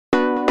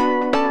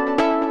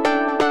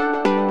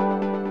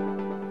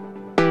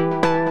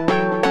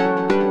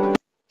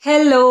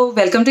Hello,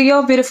 welcome to your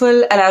beautiful.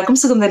 എല്ലാവർക്കും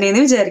സുഖം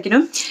തന്നെയെന്ന് വിചാരിക്കുന്നു.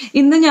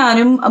 ഇന്ന്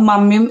ഞാനും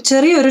മമ്മിയും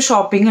ചെറിയൊരു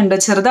ഷോപ്പിംഗ് ഉണ്ട്.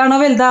 ചെറുതാണോ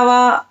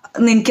വലുതാവാ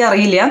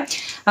എനിക്കറിയില്ല.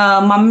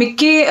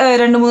 മമ്മിക്ക്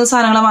 2-3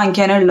 സാധനങ്ങൾ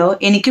വാങ്ങിക്കാനുള്ളൂ.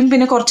 എനിക്കും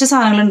പിന്നെ കുറച്ച്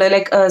സാധനങ്ങളുണ്ട്,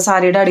 ലൈക്ക്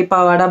സാരിയുടെ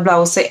അടിപ്പാവാട,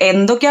 ബ്ലൗസ്,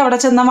 എന്തൊക്കെ അവിടെ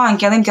ചെന്നാൽ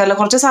വാങ്ങിക്കാന്ന് എനിക്കറിയില്ല.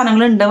 കുറച്ച്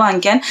സാധനങ്ങളുണ്ട്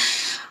വാങ്ങിക്കാൻ.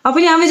 അപ്പൊ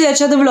ഞാൻ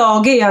വിചാരിച്ചു അത്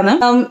വ്ളോഗ് ചെയ്യാന്ന്.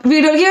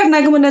 വീഡിയോയിലേക്ക്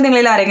കടന്നേക്ക് മുന്നേ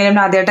നിങ്ങളിൽ ആരെങ്കിലും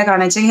ആദ്യമായിട്ട്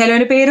കാണിച്ചെങ്കിൽ ഹലോ,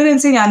 എൻ്റെ പേര്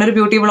റിൻസി, ഞാനൊരു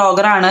ബ്യൂട്ടി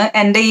വ്ളോഗറാണ്.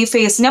 എൻ്റെ ഈ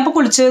ഫേസ് ഞാൻ ഇപ്പോൾ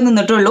കുളിച്ച്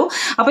നിന്നിട്ടുള്ളൂ.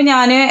 അപ്പൊ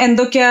ഞാൻ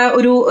എന്തൊക്കെയാ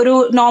ഒരു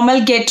നോർമൽ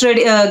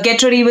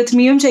ഗെറ്റ് റെഡി വിത്ത്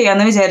മീയും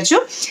ചെയ്യാന്ന് വിചാരിച്ചു.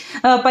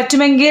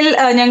 പറ്റുമെങ്കിൽ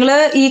ഞങ്ങള്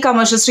ഈ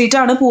കമേഴ്ഷ്യൽ സ്ട്രീറ്റ്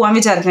ആണ് പോവാൻ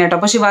വിചാരിക്കുന്നത് കേട്ടോ.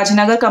 അപ്പൊ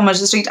ശിവാജിനഗർ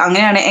കമേഴ്ഷ്യൽ സ്ട്രീറ്റ്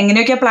അങ്ങനെയാണ്.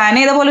 എങ്ങനെയൊക്കെ പ്ലാൻ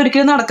ചെയ്ത പോലെ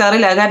ഒരിക്കലും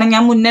നടക്കാറില്ല, കാരണം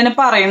ഞാൻ മുന്നേ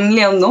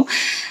പറയുന്നില്ല ഒന്നും.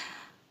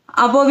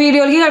 അപ്പോൾ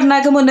വീഡിയോയിലേക്ക്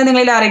കടന്നാക്ക് മുന്നേ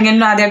നിങ്ങളിൽ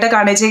ആരെങ്കിലും ആദ്യമായിട്ട്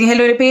കാണിച്ചെങ്കിൽ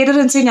ഹലോ, ഒരു പേര്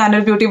റിൻസി,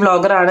 ഞാനൊരു ബ്യൂട്ടി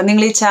വ്ളോഗറാണ്.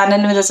 നിങ്ങൾ ഈ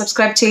ചാനലിന്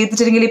സബ്സ്ക്രൈബ്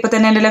ചെയ്തിട്ടുണ്ടെങ്കിൽ ഇപ്പോൾ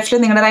തന്നെ എൻ്റെ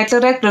ലെഫ്റ്റിൽ നിങ്ങളുടെ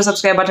റൈറ്റിൽ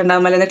സബ്സ്ക്രൈബ് ബട്ടൺ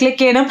ഉണ്ടാവും, അല്ലെങ്കിൽ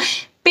ക്ലിക്ക് ചെയ്യണം.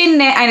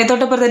 പിന്നെ അതിന്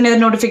തൊട്ടപ്പുറത്ത് തന്നെ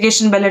ഒരു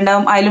നോട്ടിഫിക്കേഷൻ ബെൽ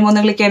ഉണ്ടാവും, അതിലും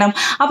ഒന്ന് ക്ലിക്ക് ചെയ്യണം.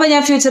 അപ്പോൾ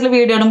ഞാൻ ഫ്യൂച്ചറിൽ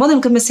വീഡിയോ ഇടുമ്പോൾ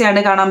നിങ്ങൾക്ക് മിസ്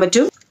ചെയ്യാണ്ട് കാണാൻ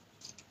പറ്റും.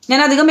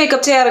 ഞാൻ അധികം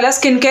മേക്കപ്പ് ചെയ്യാറില്ല,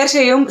 സ്കിൻ കെയർ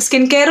ചെയ്യും.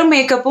 സ്കിൻ കെയറും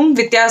മേക്കപ്പും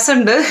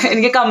വ്യത്യാസമുണ്ട്.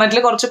 എനിക്ക്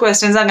കമന്റിൽ കുറച്ച്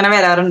ക്വസ്റ്റ്യൻസ് അങ്ങനെ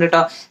വരാറുണ്ട്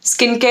കേട്ടോ.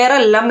 സ്കിൻ കെയർ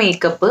അല്ല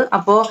മേക്കപ്പ്.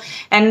 അപ്പോൾ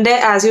എൻ്റെ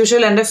ആസ്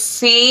യൂഷ്വൽ എൻ്റെ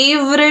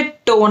ഫേവറേറ്റ്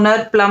ടോണർ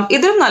പ്ലം.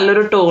 ഇതൊരു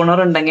നല്ലൊരു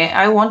ടോണർ ഉണ്ടെങ്കിൽ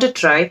ഐ വോണ്ട് ടു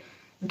ട്രൈ.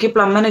 എനിക്ക്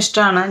പ്ലമ്മിന്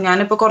ഇഷ്ടമാണ്.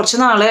 ഞാനിപ്പോൾ കുറച്ച്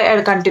നാൾ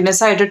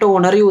കണ്ടിന്യൂസ് ആയിട്ട്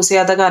ടോണർ യൂസ്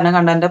ചെയ്യാത്ത കാരണം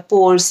കണ്ട എൻ്റെ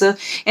പോഴ്സ്,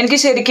 എനിക്ക്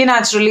ശരിക്കും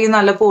നാച്ചുറലി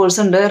നല്ല പോഴ്സ്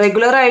ഉണ്ട്.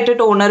 റെഗുലർ ആയിട്ട്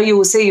ടോണർ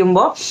യൂസ്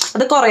ചെയ്യുമ്പോൾ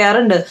അത്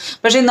കുറയാറുണ്ട്.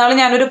 പക്ഷെ ഇന്നാൾ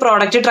ഞാനൊരു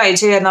പ്രോഡക്റ്റ് ട്രൈ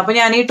ചെയ്യായിരുന്നു. അപ്പോൾ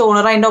ഞാൻ ഈ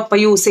ടോണർ അതിൻ്റെ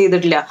ഒപ്പം യൂസ്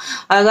ചെയ്തിട്ടില്ല.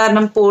 അത്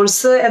കാരണം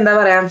പോഴ്സ് എന്താ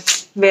പറയുക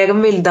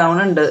വേഗം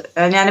വലുതാവുന്നുണ്ട്.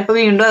 ഞാനിപ്പോൾ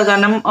വീണ്ടും അത്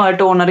കാരണം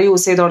ടോണർ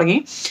യൂസ് ചെയ്ത് തുടങ്ങി.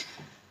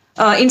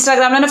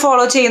 ഇൻസ്റ്റാഗ്രാമിൽ തന്നെ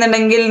ഫോളോ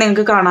ചെയ്യുന്നുണ്ടെങ്കിൽ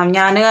നിങ്ങൾക്ക് കാണാം,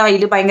 ഞാൻ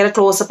അതിൽ ഭയങ്കര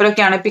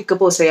ക്ലോസപ്പിലൊക്കെയാണ് പിക്ക്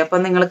പോസ്റ്റ് ചെയ്യുക. അപ്പം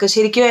നിങ്ങൾക്ക്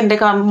ശരിക്കും എൻ്റെ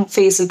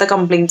ഫേസിലത്തെ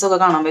കംപ്ലയിൻസ് ഒക്കെ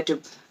കാണാൻ പറ്റും.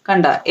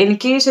 കണ്ട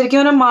എനിക്ക് ശരിക്കും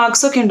ഒരു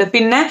മാർക്സ് ഒക്കെ ഉണ്ട്.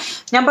 പിന്നെ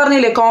ഞാൻ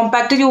പറഞ്ഞില്ലേ,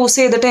 കോമ്പാക്ട് യൂസ്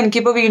ചെയ്തിട്ട്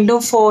എനിക്കിപ്പോൾ വീണ്ടും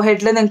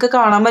ഫോർഹെഡിൽ നിങ്ങൾക്ക്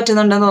കാണാൻ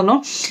പറ്റുന്നുണ്ടെന്ന് തോന്നുന്നു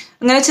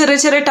ഇങ്ങനെ ചെറിയ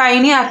ചെറിയ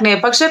ടൈനി ആക്നെ.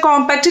 പക്ഷെ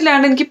കോമ്പാക്ട്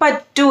ഇല്ലാണ്ട് എനിക്ക്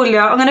പറ്റൂല.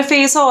 അങ്ങനെ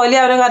ഫേസ് ഓയിലി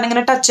ആവുന്ന കാരണം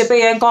ഇങ്ങനെ ടച്ചപ്പ്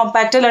ചെയ്യാൻ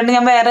കോമ്പാക്ട് അല്ലാണ്ട്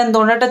ഞാൻ വേറെ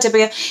എന്തുകൊണ്ടാണ് ടച്ചപ്പ്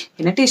ചെയ്യാം.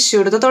 പിന്നെ ടിഷ്യൂ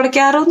എടുത്ത്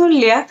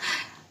തുടയ്ക്കാറൊന്നുമില്ല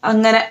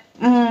അങ്ങനെ.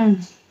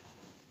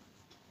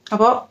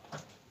 അപ്പോൾ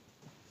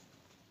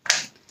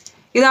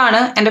ഇതാണ്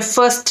എൻ്റെ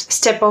first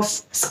step of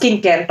skin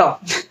care കേട്ടോ.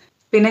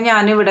 പിന്നെ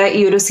ഞാനിവിടെ ഈ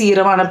ഒരു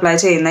സീറമാണ് അപ്ലൈ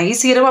ചെയ്യുന്നത്. ഈ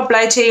സീറം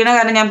അപ്ലൈ ചെയ്യണ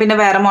കാരണം ഞാൻ പിന്നെ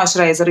വേറെ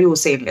മോയ്സ്ചറൈസർ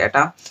യൂസ് ചെയ്യില്ല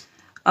കേട്ടോ.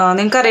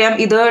 നിങ്ങൾക്കറിയാം,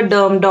 ഇത്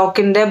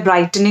ഡോക്കിൻ്റെ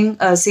ബ്രൈറ്റനിങ്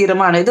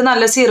സീറമാണ്. ഇത്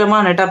നല്ല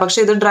സീറമാണ് കേട്ടോ.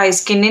 പക്ഷെ ഇത് ഡ്രൈ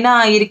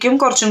സ്കിന്നിനായിരിക്കും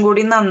കുറച്ചും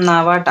കൂടി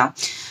നന്നാവുക കേട്ടോ.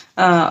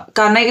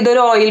 കാരണം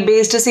ഇതൊരു ഓയിൽ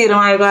ബേസ്ഡ്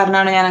സീറമായ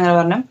കാരണമാണ് ഞാൻ അങ്ങനെ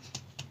പറഞ്ഞത്.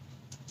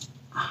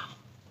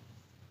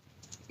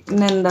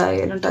 ഇന്ന്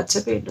എന്തായാലും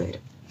ടച്ചപ്പ് ചെയ്യേണ്ടി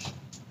വരും.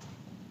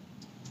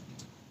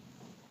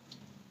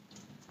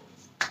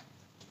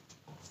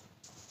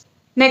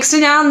 നെക്സ്റ്റ്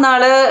ഞാൻ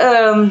നാള്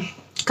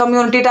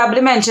കമ്മ്യൂണിറ്റി ടാബിൽ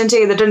മെൻഷൻ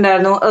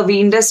ചെയ്തിട്ടുണ്ടായിരുന്നു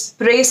വീൻ്റെ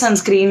സ്പ്രേ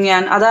സൺസ്ക്രീൻ.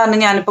 അതാണ്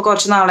ഞാനിപ്പോൾ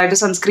കുറച്ച് നാളായിട്ട്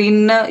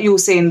സൺസ്ക്രീനിന്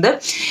യൂസ് ചെയ്യുന്നത്.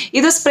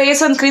 ഇത് സ്പ്രേ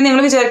സൺസ്ക്രീൻ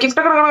നിങ്ങൾ വിചാരിക്കും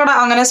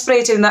അങ്ങനെ സ്പ്രേ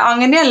ചെയ്യുന്നത്,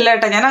 അങ്ങനെയല്ല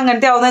കേട്ടോ. ഞാൻ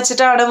അങ്ങനത്തെ ആവുന്ന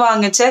വെച്ചിട്ടാണ്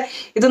വാങ്ങിച്ചത്.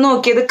 ഇത്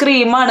നോക്കിയത്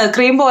ക്രീമാണ്.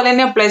 ക്രീം പോലെ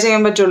തന്നെ അപ്ലൈ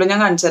ചെയ്യാൻ പറ്റുള്ളൂ.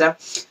 ഞാൻ കാണിച്ചു തരാം.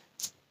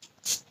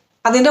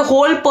 അതിൻ്റെ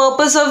ഹോൾ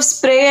പേർപ്പസ് ഓഫ്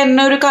സ്പ്രേ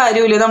എന്നെ ഒരു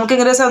കാര്യമില്ല.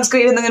 നമുക്കിങ്ങനെ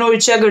സൺസ്ക്രീൻ എന്തെങ്കിലും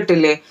ഒഴിച്ചാൽ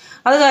കിട്ടില്ലേ,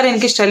 അത് കാര്യം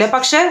എനിക്കിഷ്ടമല്ല.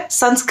 പക്ഷെ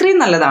സൺസ്ക്രീൻ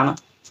നല്ലതാണ്,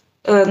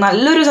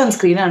 നല്ലൊരു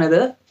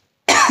സൺസ്ക്രീനാണിത്.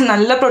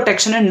 നല്ല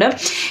പ്രൊട്ടക്ഷൻ ഉണ്ട്.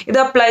 ഇത്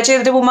അപ്ലൈ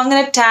ചെയ്തിട്ട് പോകുമ്പോൾ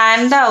അങ്ങനെ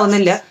ടാൻഡ്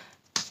ആവുന്നില്ല.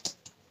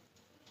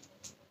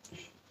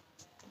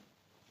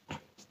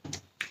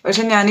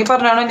 പക്ഷെ ഞാനീ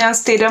പറഞ്ഞാണോ, ഞാൻ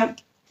സ്ഥിരം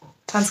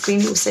സൺസ്ക്രീൻ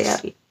യൂസ്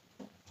ചെയ്യാറില്ല.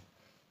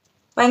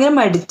 ഭയങ്കര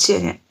മടിച്ച്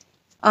ഞാൻ.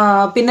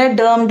 പിന്നെ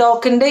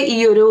ഡോക്കിൻ്റെ ഈ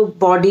ഒരു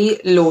ബോഡി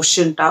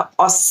ലോഷൻ ട്ടാ,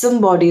 ഒസം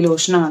ബോഡി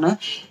ലോഷനാണ്.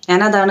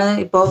 ഞാനതാണ്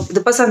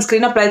ഇതിപ്പോൾ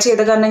സൺസ്ക്രീൻ അപ്ലൈ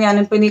ചെയ്ത കാരണം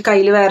ഞാനിപ്പോൾ ഇനി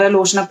കയ്യിൽ വേറെ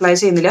ലോഷൻ അപ്ലൈ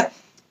ചെയ്യുന്നില്ല.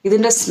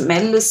 ഇതിൻ്റെ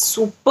സ്മെല്ല്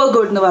സൂപ്പർ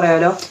ഗുഡ് എന്ന്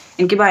പറയാമല്ലോ.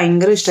 എനിക്ക്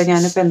ഭയങ്കര ഇഷ്ടം.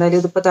 ഞാനിപ്പോൾ എന്തായാലും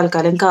ഇതിപ്പോൾ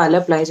തൽക്കാലം കാലം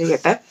അപ്ലൈ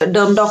ചെയ്യട്ടെ.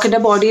 ഡോക്കിൻ്റെ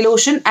ബോഡി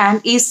ലോഷൻ ആൻഡ്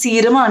ഈ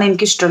സീറമാണ്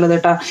എനിക്ക് ഇഷ്ടമുള്ളത്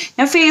കേട്ടോ.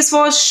 ഞാൻ ഫേസ്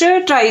വാഷ്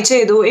ട്രൈ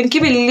ചെയ്തു.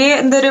 എനിക്ക് വലിയ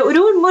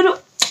ഒരു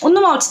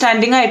ഒന്നും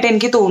ഔട്ട്സ്റ്റാൻഡിങ് ആയിട്ട്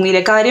എനിക്ക്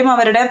തോന്നിയില്ല. കാര്യം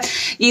അവരുടെ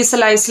ഈ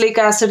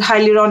സലൈസിലിക് ആസിഡ്,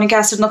 ഹൈലൂറോണിക്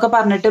ആസിഡ് എന്നൊക്കെ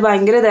പറഞ്ഞിട്ട്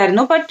ഭയങ്കര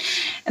ഇതായിരുന്നു. ബട്ട്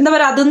എന്താ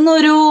പറയുക, അതൊന്നും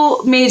ഒരു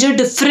മേജർ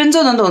ഡിഫറൻസ്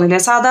ഒന്നും തോന്നില്ല.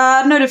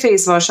 സാധാരണ ഒരു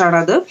ഫേസ്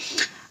വാഷാണത്.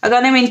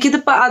 കാരണം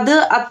എനിക്കിതിപ്പോൾ അത്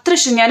അത്ര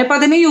ഇഷ്ടം. ഞാനിപ്പോൾ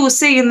അതിനെ യൂസ്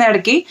ചെയ്യുന്ന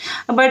ഇടയ്ക്ക്,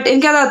 ബട്ട്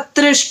എനിക്കത്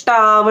അത്ര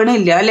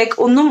ഇഷ്ടമാവണില്ല. ലൈക്ക്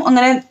ഒന്നും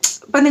അങ്ങനെ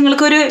ഇപ്പം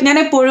നിങ്ങൾക്കൊരു, ഞാൻ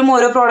എപ്പോഴും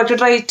ഓരോ പ്രോഡക്റ്റ്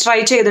ട്രൈ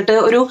ചെയ്തിട്ട്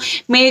ഒരു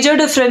മേജർ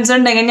ഡിഫറൻസ്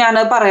ഉണ്ടെങ്കിൽ ഞാൻ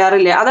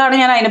പറയാറില്ല. അതാണ്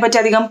ഞാൻ അതിനെപ്പറ്റി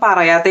അധികം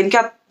പറയാത്തത്. എനിക്ക്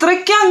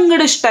അത്രയ്ക്ക്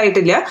അങ്ങോട്ട്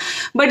ഇഷ്ടമായിട്ടില്ല.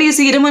 ബട്ട് ഈ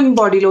സീറമും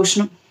ബോഡി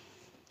ലോഷനും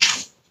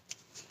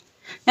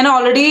ഞാൻ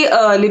ഓൾറെഡി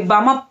ലിപ്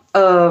ബാം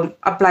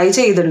അപ്ലൈ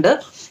ചെയ്തിട്ടുണ്ട്.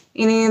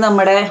 ഇനി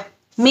നമ്മുടെ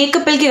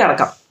മേക്കപ്പിലേക്ക്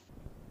കിടക്കാം.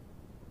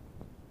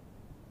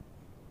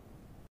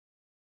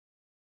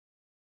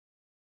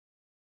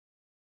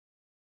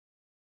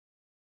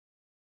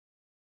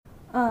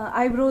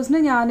 ഐബ്രോസിന്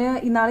ഞാൻ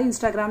ഇന്നാളെ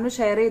ഇൻസ്റ്റാഗ്രാമിൽ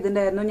ഷെയർ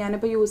ചെയ്തിട്ടുണ്ടായിരുന്നു.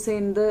 ഞാനിപ്പോൾ യൂസ്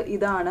ചെയ്യുന്നത്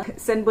ഇതാണ്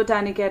സെൻ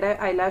ബൊട്ടാനിക്കയുടെ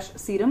ഐലാഷ്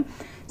സീറം.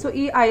 സോ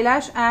ഈ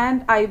ഐലാഷ്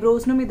ആൻഡ്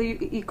ഐബ്രോസിനും ഇത്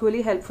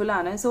ഈക്വലി ഹെൽപ്ഫുൾ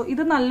ആണ്. സോ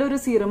ഇത് നല്ലൊരു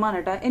സീറമാണ്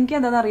കേട്ടോ. എനിക്ക്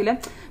എന്താണെന്ന് അറിയില്ല,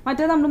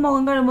 മറ്റേ നമ്മൾ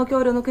മുഖം കഴിയുമ്പോൾ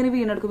ഓരോന്നൊക്കെ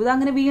വീണെടുക്കും. ഇത്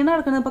അങ്ങനെ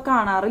വീണെടുക്കുന്നത് ഇപ്പോൾ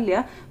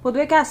കാണാറില്ല.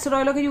 പൊതുവെ കാസ്റ്റർ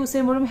ഓയിലൊക്കെ യൂസ്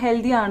ചെയ്യുമ്പോഴും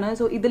ഹെൽത്തി ആണ്.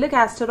 സോ ഇതിൽ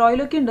കാസ്റ്റർ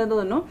ഓയിലൊക്കെ ഉണ്ടെന്ന്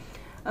തോന്നുന്നു.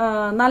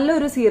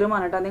 നല്ലൊരു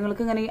സീറമാണ് കേട്ടോ.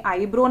 നിങ്ങൾക്ക് ഇങ്ങനെ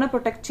ഐബ്രോനെ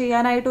പ്രൊട്ടക്ട്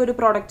ചെയ്യാനായിട്ട് ഒരു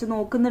പ്രോഡക്റ്റ്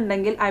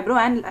നോക്കുന്നുണ്ടെങ്കിൽ ഐബ്രോ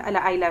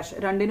ആൻഡ് ഐലാഷ്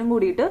രണ്ടിനും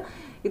കൂടിയിട്ട്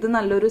ഇത്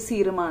നല്ലൊരു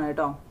സീറമാണ്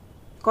കേട്ടോ.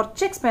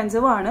 കുറച്ച്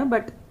എക്സ്പെൻസീവ് ആണ്,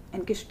 ബട്ട്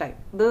എനിക്കിഷ്ടമായി.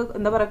 ഇത്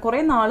എന്താ പറയുക, കുറേ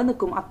നാൾ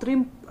നിൽക്കും,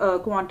 അത്രയും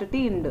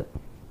ക്വാണ്ടിറ്റി ഉണ്ട്.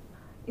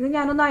 ഇത്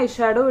ഞാനൊന്ന്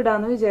ഐഷാഡോ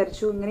ഇടാന്ന്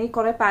വിചാരിച്ചു. ഇങ്ങനെ ഈ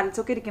കുറെ പാലറ്റ്സ്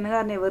ഒക്കെ ഇരിക്കുന്ന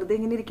കാരണം വെറുതെ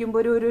ഇങ്ങനെ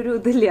ഇരിക്കുമ്പോൾ ഒരു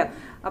ഇതില്ല.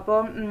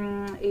 അപ്പം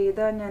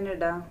ഏതാ ഞാൻ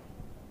ഇടാ,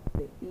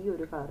 ഈ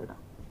ഒരു കളർ ഇടാം.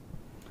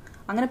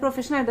 അങ്ങനെ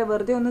പ്രൊഫഷണൽ ആയിട്ട്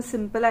വെറുതെ ഒന്ന്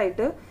സിമ്പിൾ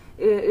ആയിട്ട്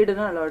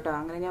ഇടണല്ലോ കേട്ടോ.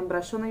 അങ്ങനെ ഞാൻ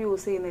ബ്രഷ് ഒന്നും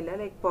യൂസ് ചെയ്യുന്നില്ല,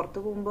 ലൈക്ക് പുറത്ത്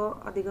പോകുമ്പോൾ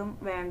അധികം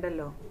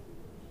വേണ്ടല്ലോ.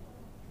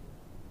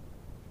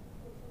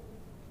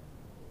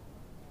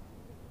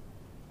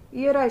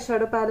 ഈ ഒരു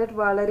ഐഷാഡോ പാലറ്റ്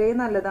വളരെ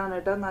നല്ലതാണ്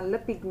കേട്ടോ. നല്ല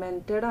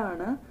പിഗ്മെന്റഡ്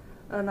ആണ്,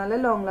 നല്ല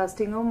ലോങ്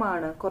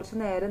ലാസ്റ്റിംഗുമാണ്, കുറച്ച്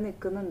നേരം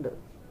നിൽക്കുന്നുണ്ട്.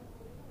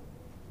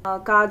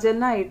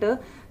 കാജലിനായിട്ട്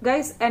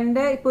ഗൈസ്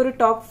എൻ്റെ ഇപ്പൊ ഒരു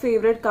ടോപ്പ്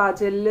ഫേവറേറ്റ്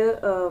കാജലില്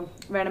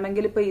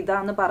വേണമെങ്കിൽ ഇപ്പൊ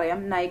ഇതാന്ന് പറയാം.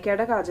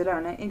 നൈക്കയുടെ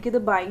കാജലാണ്. എനിക്കിത്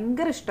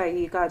ഭയങ്കര ഇഷ്ടമായി.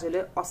 ഈ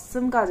കാജല്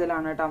ഒസം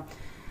കാജലാണ് കേട്ടോ.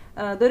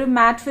 ഇതൊരു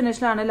മാറ്റ്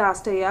ഫിനിഷിലാണ്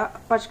ലാസ്റ്റ്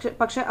ചെയ്യുക,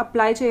 പക്ഷെ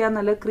അപ്ലൈ ചെയ്യാൻ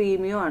നല്ല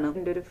ക്രീമിയും ആണ്.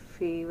 എൻ്റെ ഒരു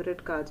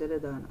ഫേവറേറ്റ് കാജൽ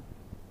ഇതാണ്.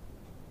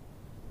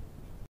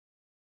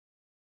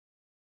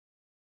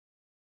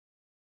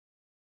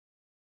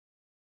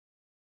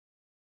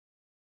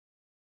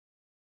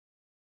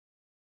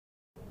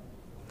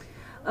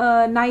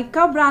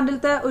 നൈക്ക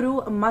ബ്രാൻഡിലത്തെ ഒരു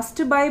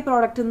മസ്റ്റ് ബൈ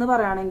പ്രോഡക്റ്റ് എന്ന്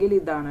പറയുകയാണെങ്കിൽ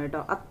ഇതാണ്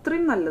കേട്ടോ.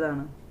 അത്രയും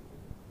നല്ലതാണ്.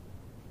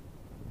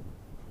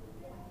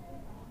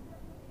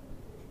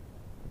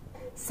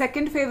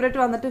 സെക്കൻഡ് ഫേവറേറ്റ്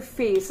വന്നിട്ട്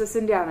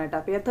ഫേസസിന്റെ ആണ് കേട്ടോ.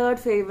 പിന്നെ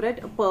തേർഡ്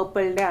ഫേവറേറ്റ്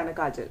പേർപ്പിളിന്റെ ആണ്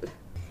കാജൽ.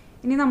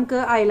 ഇനി നമുക്ക്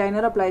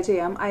ഐലൈനർ അപ്ലൈ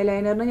ചെയ്യാം.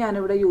 ഐലൈനറിന്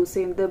ഞാനിവിടെ യൂസ്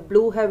ചെയ്യുന്നത്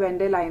ബ്ലൂ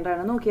ഹെവന്റെ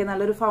ലൈനറാണ്. നോക്കിയാൽ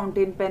നല്ലൊരു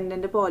ഫൗണ്ടെയിൻ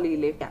പെന്നിന്റെ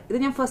പോലെയില്ലേ. ഇത്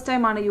ഞാൻ ഫസ്റ്റ്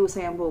ടൈമാണ് യൂസ്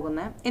ചെയ്യാൻ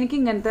പോകുന്നത്. എനിക്ക്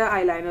ഇങ്ങനത്തെ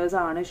ഐലൈനേഴ്സ്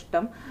ആണ്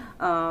ഇഷ്ടം.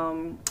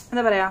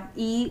 എന്താ പറയാ,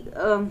 ഈ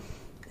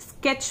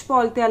സ്കെച്ച്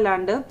പോലത്തെ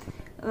അല്ലാണ്ട്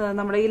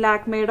നമ്മുടെ ഈ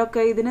ലാക്മേയുടെ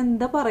ഒക്കെ ഇതിന്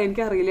എന്താ പറയാ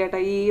എനിക്ക് അറിയില്ല കേട്ടോ.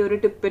 ഈ ഒരു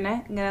ടിപ്പിനെ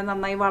ഇങ്ങനെ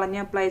നന്നായി വളഞ്ഞ്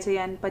അപ്ലൈ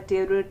ചെയ്യാൻ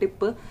പറ്റിയ ഒരു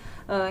ടിപ്പ്.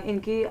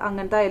 എനിക്ക്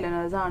അങ്ങനത്തെ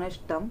ഐലൈനേഴ്സ് ആണ്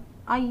ഇഷ്ടം.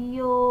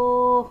 അയ്യോ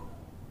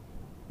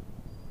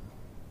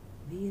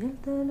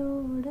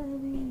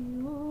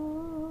വിരൽത്തലോടവിയോ.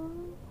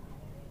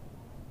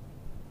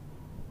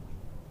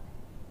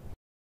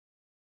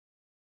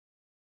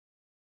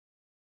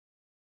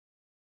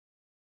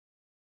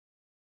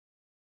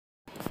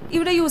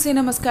 ഇവിടെ യൂസ്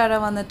ചെയ്യുന്ന മസ്കാര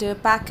വന്നിട്ട്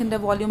പാക്കിൻ്റെ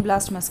വോള്യൂം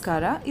ബ്ലാസ്റ്റ്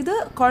മസ്കാര. ഇത്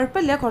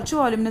കുഴപ്പമില്ല, കുറച്ച്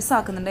വോള്യൂംനെസ്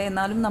ആക്കുന്നുണ്ട്,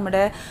 എന്നാലും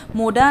നമ്മുടെ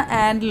മുഡ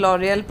ആൻഡ്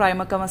ലോറിയൽ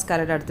പ്രൈമക്ക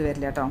മസ്കാരയുടെ അടുത്ത്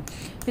വരില്ല കേട്ടോ.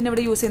 പിന്നെ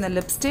ഇവിടെ യൂസ് ചെയ്യുന്ന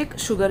ലിപ്സ്റ്റിക്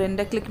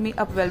ഷുഗറിൻ്റെ ക്ലിക്ക് മീ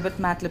അപ്പ്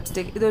വെൽവെറ്റ് മാറ്റ്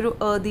ലിപ്സ്റ്റിക്. ഇതൊരു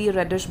എർതി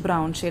റെഡിഷ്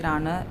ബ്രൗൺ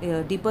ഷെയ്ഡാണ്.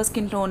 ഡീപ്പർ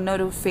സ്കിൻ ടോണിന്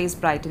ഒരു ഫേസ്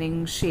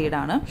ബ്രൈറ്റനിങ്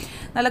ഷെയ്ഡാണ്.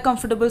 നല്ല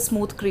കംഫർട്ടബിൾ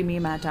സ്മൂത്ത് ക്രീമി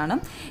മാറ്റാണ്.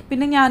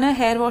 പിന്നെ ഞാൻ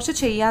ഹെയർ വാഷ്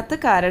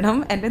ചെയ്യാത്ത കാരണം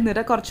എൻ്റെ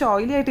നിറ കുറച്ച്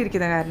ഓയിലി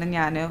ആയിട്ടിരിക്കുന്ന കാരണം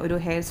ഞാൻ ഒരു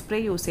ഹെയർ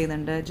സ്പ്രേ യൂസ്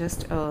ചെയ്യുന്നുണ്ട്,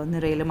 ജസ്റ്റ്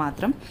നിറയിൽ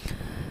മാത്രം,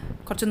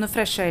 കുറച്ചൊന്ന്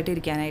ഫ്രഷ് ആയിട്ട്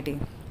ഇരിക്കാനായിട്ട്.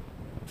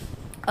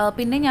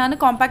 പിന്നെ ഞാൻ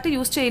കോമ്പാക്റ്റ്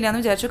യൂസ് ചെയ്യില്ല എന്ന്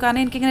വിചാരിച്ചു,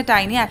 കാരണം എനിക്കിങ്ങനെ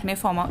ടൈനി ആക്നെ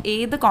ഫോമോ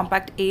ഏത്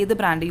കോമ്പാക്റ്റ് ഏത്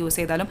ബ്രാൻഡ് യൂസ്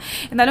ചെയ്താലും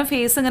എന്തായാലും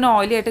ഫേസ് ഇങ്ങനെ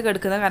ഓയിലി ആയിട്ട്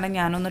കിടക്കുന്ന കാരണം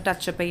ഞാനൊന്ന്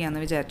ടച്ചപ്പ്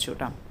ചെയ്യാമെന്ന് വിചാരിച്ചു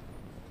കേട്ടോ.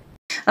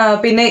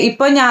 പിന്നെ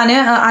ഇപ്പൊ ഞാന്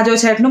അജോ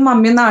ചേട്ടനും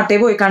മമ്മിയും നാട്ടിൽ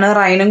പോയിക്കാണ്,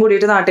 റൈനും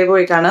കൂടിയിട്ട് നാട്ടിൽ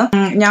പോയിക്കാണ്.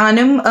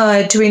 ഞാനും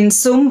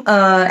ട്വിൻസും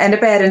എന്റെ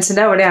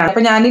പേരൻസിന്റെ അവിടെയാണ്.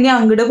 അപ്പൊ ഞാനിനി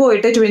അങ്ങോട്ട്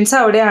പോയിട്ട് ട്വിൻസ്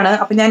അവിടെയാണ്.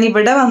 അപ്പൊ ഞാൻ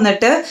ഇവിടെ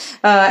വന്നിട്ട്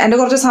എന്റെ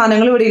കുറച്ച്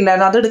സാധനങ്ങൾ ഇവിടെ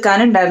ഉണ്ടായിരുന്നു, അത്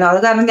എടുക്കാനുണ്ടായിരുന്നു. അത്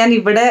കാരണം ഞാൻ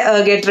ഇവിടെ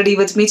ഗെറ്റ് റെഡി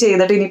വിത്ത് മീ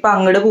ചെയ്തിട്ട് ഇനിയിപ്പോ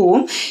അങ്ങോട്ട്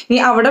പോവും. ഇനി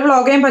അവിടെ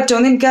വ്ളോഗ് ചെയ്യാൻ പറ്റുമോ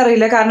എന്ന്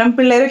എനിക്കറിയില്ല, കാരണം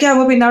പിള്ളേരൊക്കെ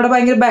ആകുമ്പോൾ പിന്നെ അവിടെ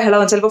ഭയങ്കര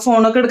ബഹളവും, ചിലപ്പോൾ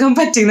ഫോണൊക്കെ എടുക്കാൻ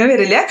പറ്റിയെന്ന്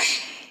വരില്ല.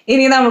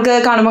 ഇനി നമുക്ക്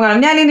കാണുമ്പോൾ കാണാം.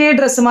 ഞാൻ ഇനി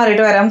ഡ്രസ്സ്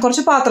മാറിയിട്ട് വരാം.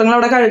 കുറച്ച് പാത്രങ്ങൾ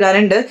അവിടെ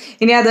കഴുകാനുണ്ട്,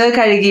 ഇനി അത്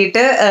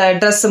കഴുകിയിട്ട്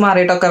ഡ്രസ്സ്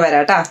മാറിയിട്ടൊക്കെ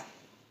വരാം കേട്ടാ.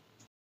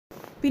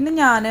 പിന്നെ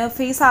ഞാൻ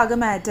ഫേസ് ആകെ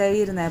മാറ്റായി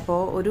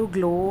ഇരുന്നപ്പോൾ ഒരു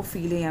ഗ്ലോ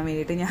ഫീൽ ചെയ്യാൻ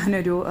വേണ്ടിയിട്ട്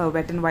ഞാനൊരു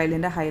വെറ്റ് ആൻഡ്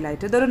വൈൽഡിൻ്റെ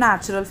ഹൈലൈറ്റ്, ഇതൊരു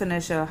നാച്ചുറൽ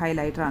ഫിനിഷ്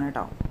ഹൈലൈറ്ററാണ്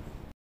കേട്ടോ.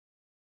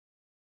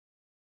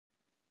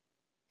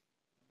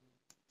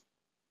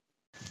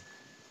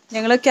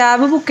 ഞങ്ങൾ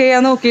ക്യാബ് ബുക്ക്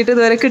ചെയ്യാൻ നോക്കിയിട്ട്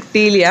ഇതുവരെ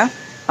കിട്ടിയില്ല.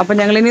 അപ്പം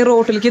ഞങ്ങളിനി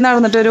റോട്ടിലേക്ക്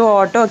നടന്നിട്ട് ഒരു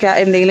ഓട്ടോ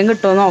എന്തെങ്കിലും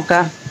കിട്ടുമോ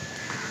നോക്കാം.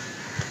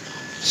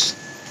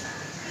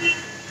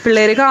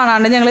 പിള്ളേര്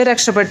കാണാണ്ട് ഞങ്ങൾ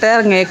രക്ഷപ്പെട്ട്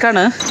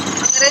ഇറങ്ങിയേക്കാണ്.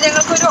 അങ്ങനെ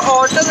ഞങ്ങൾക്കൊരു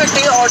ഓട്ടോ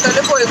കിട്ടി. ഓട്ടോയിൽ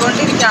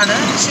പോയിക്കൊണ്ടിരിക്കുകയാണ്.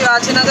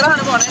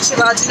 ശിവാജിനഗറാണ് പോണത്.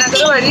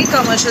 ശിവാജിനഗർ വഴി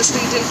കമേഴ്ഷ്യൽ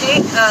സ്ട്രീറ്റിലേക്ക്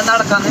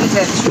നടക്കാമെന്ന്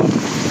വിചാരിച്ചു.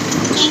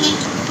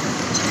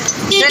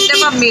 ഇതെന്റെ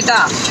മമ്മീട്ടാ.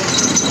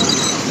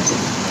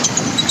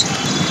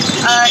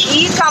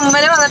 ഈ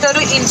കമ്മല് വന്നിട്ട്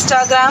ഒരു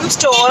ഇൻസ്റ്റാഗ്രാം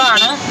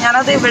സ്റ്റോറാണ്.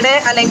 ഞാനത് ഇവിടെ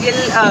അല്ലെങ്കിൽ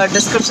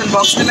ഡിസ്ക്രിപ്ഷൻ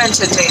ബോക്സിൽ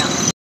മെൻഷൻ ചെയ്യാം.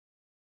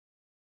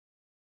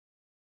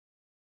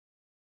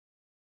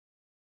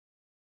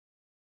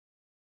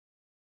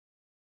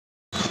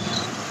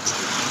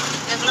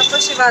 ഞങ്ങളിപ്പോൾ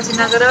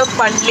ശിവാജിനഗർ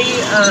പള്ളി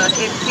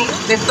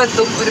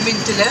എത്തും ഒരു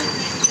മിനിറ്റിൽ.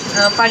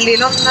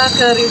 പള്ളിയിലൊന്ന്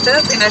കയറിയിട്ട്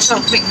പിന്നെ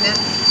ഷോപ്പിങ്ങിന്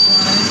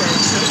പോകണമെന്ന്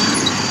വിചാരിച്ചു.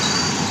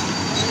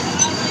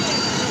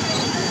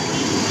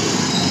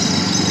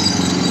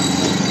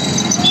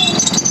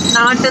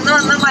 നാട്ടിൽ നിന്ന്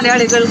വന്ന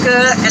മലയാളികൾക്ക്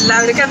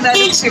എല്ലാവർക്കും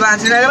എന്തായാലും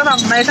ശിവാജിനഗർ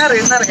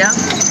നന്നായിട്ട് അറിയാം.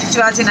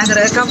 ശിവാജിനഗർ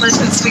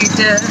കമേഴ്ഷ്യൽ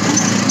സ്ട്രീറ്റ്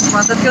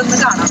അതൊക്കെ ഒന്ന്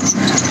കാണാം.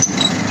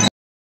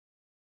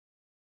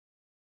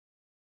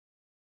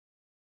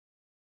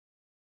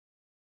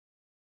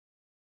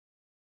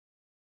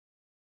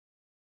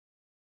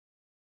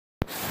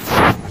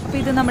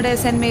 അപ്പോൾ ഇത് നമ്മുടെ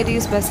സെൻറ്റ്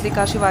മേരീസ്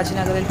ബസിലിക്ക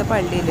ശിവാജിനഗറിലത്തെ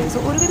പള്ളിയിൽ. സോ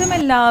ഒരുവിധം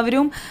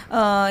എല്ലാവരും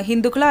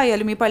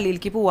ഹിന്ദുക്കളായാലും ഈ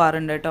പള്ളിയിലേക്ക്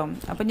പോവാറുണ്ട് കേട്ടോ.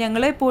 അപ്പോൾ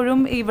ഞങ്ങൾ എപ്പോഴും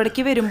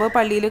ഇവിടേക്ക് വരുമ്പോൾ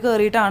പള്ളിയിൽ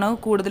കയറിയിട്ടാണ്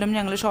കൂടുതലും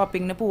ഞങ്ങൾ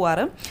ഷോപ്പിങ്ങിന്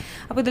പോവാറ്.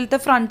 അപ്പോൾ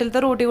ഇതിലത്തെ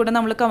ഫ്രണ്ടിലത്തെ റോട്ടിൽ കൂടെ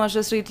നമ്മൾ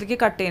കമേഴ്ഷ്യൽ സ്ട്രീറ്റിലേക്ക്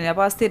കട്ട് ചെയ്യുന്നില്ല.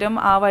 അപ്പോൾ ആ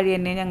സ്ഥിരം ആ വഴി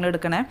തന്നെ ഞങ്ങൾ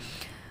എടുക്കണേ.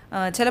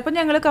 ചിലപ്പോൾ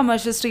ഞങ്ങൾ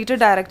കമേഴ്ഷ്യൽ സ്ട്രീറ്റ്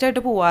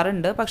ഡയറക്റ്റായിട്ട്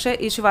പോവാറുണ്ട്. പക്ഷേ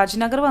ഈ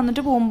ശിവാജിനഗർ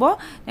വന്നിട്ട് പോകുമ്പോൾ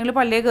ഞങ്ങൾ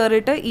പള്ളിയിൽ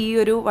കയറിയിട്ട് ഈ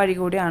ഒരു വഴി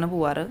കൂടിയാണ്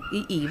പോവാറ്.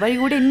 ഈ വഴി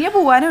കൂടി എന്നെ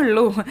പോകാനേ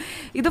ഉള്ളൂ.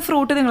 ഇത്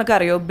ഫ്രൂട്ട്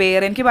നിങ്ങൾക്കറിയോ,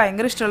 ബേർ. എനിക്ക്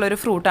ഭയങ്കര ഇഷ്ടമുള്ളൊരു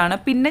ഫ്രൂട്ടാണ്.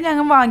 പിന്നെ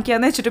ഞങ്ങൾ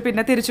വാങ്ങിക്കാമെന്ന് വെച്ചിട്ട്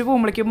പിന്നെ തിരിച്ച്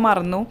പോകുമ്പോഴേക്കും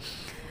മറന്നു.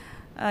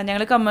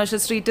 ഞങ്ങൾ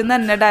കമേഴ്ഷ്യൽ സ്ട്രീറ്റിൽ നിന്ന്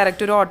തന്നെ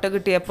ഡയറക്റ്റ് ഒരു ഓട്ടോ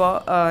കിട്ടിയപ്പോൾ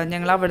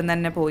ഞങ്ങൾ അവിടെ നിന്ന്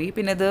തന്നെ പോയി.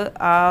 പിന്നെ ഇത്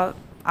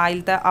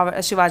അതിലത്തെ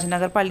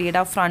ശിവാജിനഗർ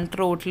പള്ളിയുടെ ആ ഫ്രണ്ട്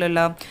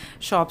റോഡിലുള്ള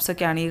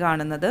ഷോപ്സൊക്കെയാണ് ഈ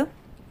കാണുന്നത്.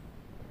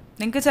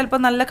 നിങ്ങൾക്ക്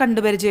ചിലപ്പോൾ നല്ല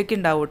കണ്ടുപരിചയമൊക്കെ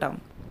ഉണ്ടാവും കേട്ടോ.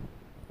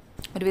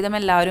 ഒരുവിധം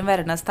എല്ലാവരും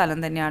വരുന്ന സ്ഥലം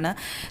തന്നെയാണ്.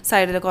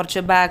 സൈഡിൽ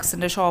കുറച്ച്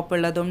ബാഗ്സിൻ്റെ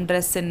ഷോപ്പുള്ളതും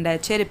ഡ്രസ്സിൻ്റെ,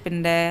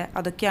 ചെരുപ്പിൻ്റെ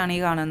അതൊക്കെയാണ് ഈ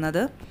കാണുന്നത്.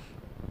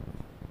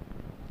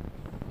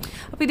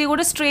 അപ്പോൾ ഇതിൽ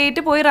കൂടെ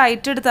സ്ട്രേറ്റ് പോയി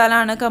റൈറ്റ്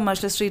എടുത്താലാണ്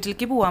കമേഴ്ഷ്യൽ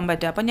സ്ട്രീറ്റിലേക്ക് പോകാൻ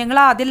പറ്റുക. അപ്പം ഞങ്ങൾ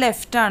ആദ്യം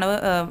ലെഫ്റ്റാണ്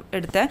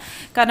എടുത്തത്.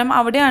 കാരണം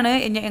അവിടെയാണ്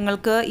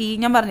ഞങ്ങൾക്ക്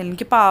ഞാൻ പറഞ്ഞില്ല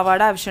എനിക്ക്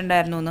പാവാട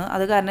ആവശ്യമുണ്ടായിരുന്നു എന്ന്.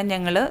 അത് കാരണം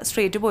ഞങ്ങൾ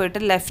സ്ട്രേറ്റ്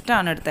പോയിട്ട്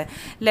ലെഫ്റ്റാണ് എടുത്തത്.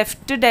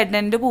 ലെഫ്റ്റ് ഡെഡ്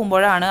എൻഡ്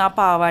പോകുമ്പോഴാണ് ആ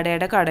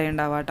പാവാടയുടെ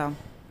കടയുണ്ടാവുക കേട്ടോ.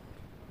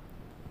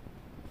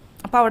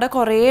 അപ്പോൾ അവിടെ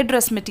കുറേ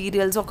ഡ്രസ്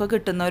മെറ്റീരിയൽസൊക്കെ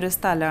കിട്ടുന്ന ഒരു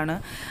സ്ഥലമാണ്.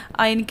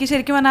 എനിക്ക്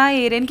ശരിക്കും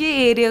പറഞ്ഞാൽ എനിക്ക്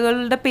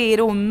ഏരിയകളുടെ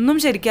പേര് ഒന്നും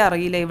ശരിക്കും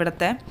അറിയില്ല.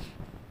 ഇവിടുത്തെ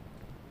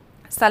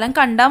സ്ഥലം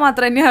കണ്ടാൽ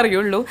മാത്രമേ തന്നെ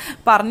അറിയുള്ളൂ,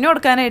 പറഞ്ഞു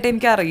കൊടുക്കാനായിട്ട്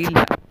എനിക്കറിയില്ല.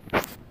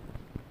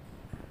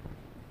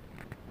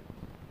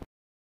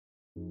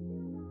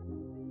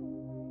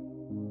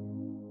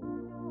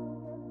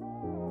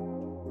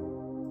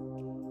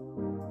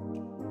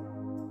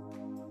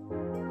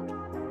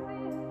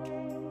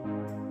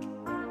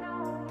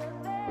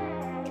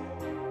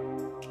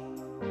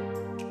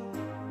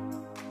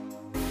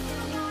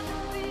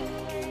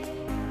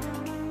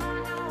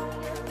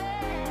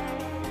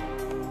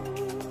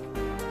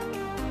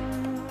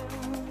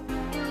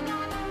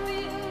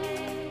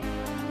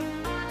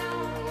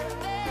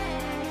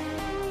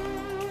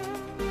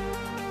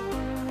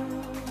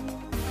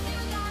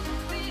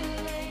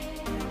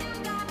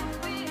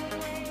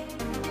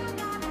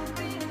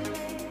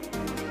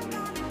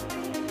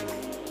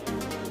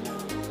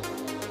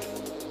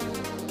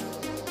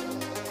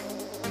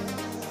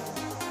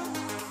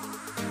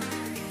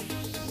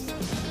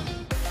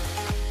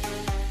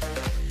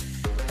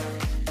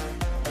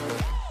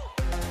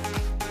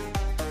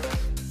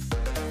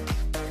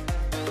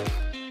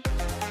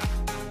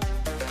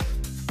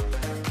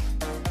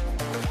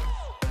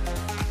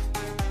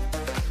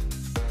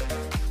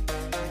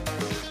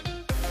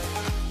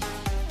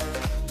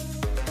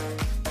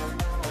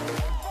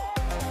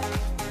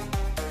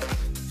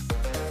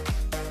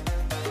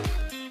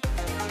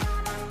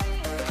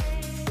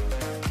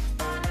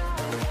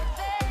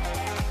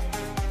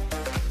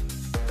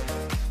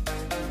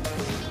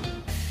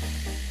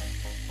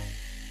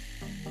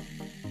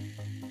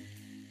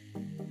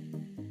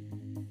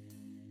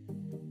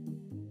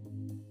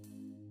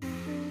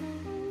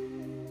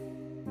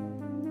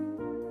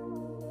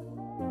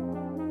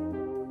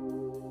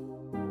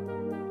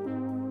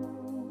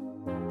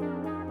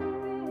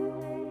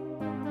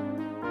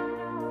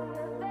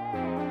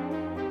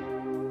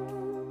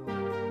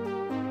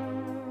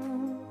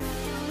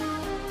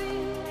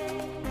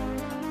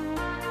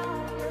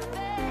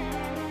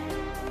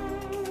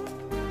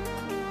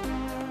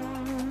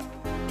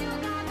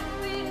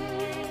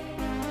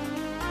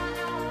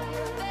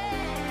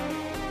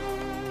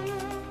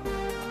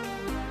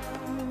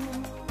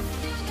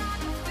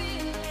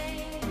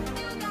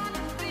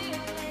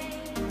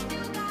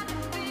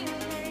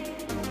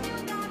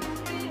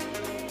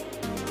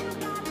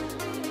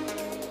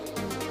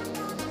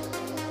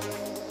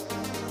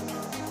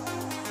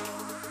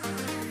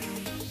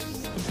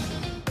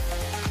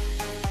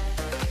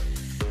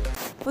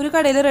 ഒരു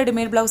കടയിൽ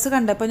റെഡിമെയ്ഡ് ബ്ലൗസ്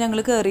കണ്ടപ്പോൾ ഞങ്ങൾ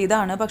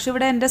കയറിയതാണ്. പക്ഷേ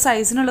ഇവിടെ എൻ്റെ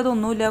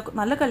സൈസിനുള്ളതൊന്നുമില്ല.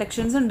 നല്ല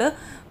കളക്ഷൻസ് ഉണ്ട്,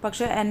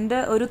 പക്ഷേ എൻ്റെ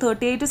ഒരു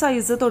 38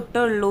 സൈസ് തൊട്ടേ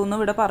ഉള്ളൂ എന്ന്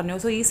ഇവിടെ പറഞ്ഞു.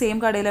 സോ ഈ സെയിം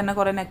കടയിൽ തന്നെ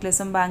കുറേ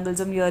നെക്ലേസും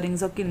ബാംഗിൾസും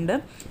ഇയറിങ്സും ഒക്കെ ഉണ്ട്.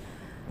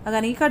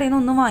 അങ്ങനെ ഈ കടയിൽ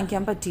നിന്നൊന്നും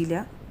വാങ്ങിക്കാൻ പറ്റിയില്ല.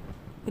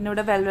 പിന്നെ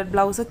ഇവിടെ വെൽവെറ്റ്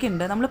ബ്ലൗസൊക്കെ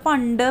ഉണ്ട്. നമ്മൾ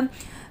പണ്ട്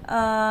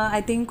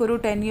ഐ തിങ്ക് ഒരു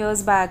 10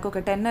 years ബാക്ക്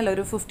ഒക്കെ 10 അല്ല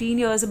ഒരു 15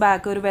 years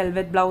ബാക്ക് ഒരു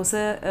വെൽവെറ്റ്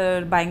ബ്ലൗസ്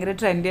ഭയങ്കര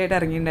ട്രെൻഡി ആയിട്ട്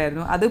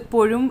ഇറങ്ങിയിട്ടുണ്ടായിരുന്നു.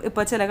 അതിപ്പോഴും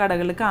ഇപ്പോൾ ചില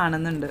കടകളിൽ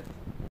കാണുന്നുണ്ട്.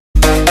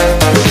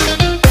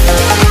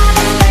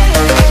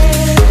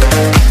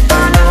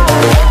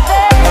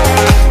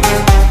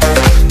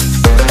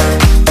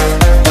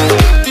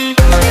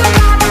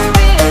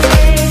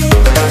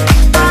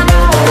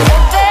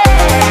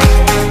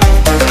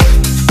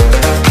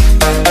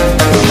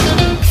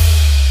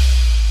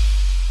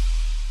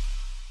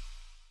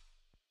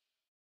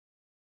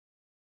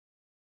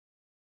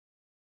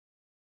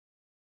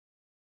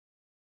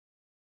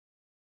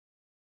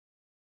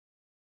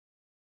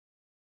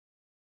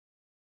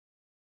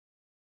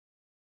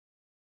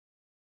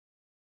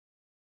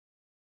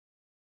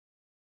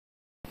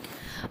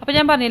 അപ്പോൾ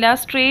ഞാൻ പറഞ്ഞില്ല,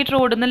 സ്ട്രെയിറ്റ്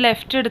റോഡിൽ നിന്ന്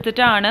ലെഫ്റ്റ്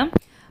എടുത്തിട്ടാണ്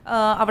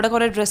അവിടെ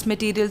കുറേ ഡ്രസ്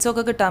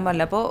മെറ്റീരിയൽസൊക്കെ കിട്ടാൻ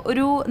പാടില്ല. അപ്പോൾ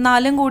ഒരു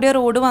 4 കൂടിയ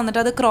റോഡ് വന്നിട്ട്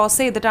അത് ക്രോസ്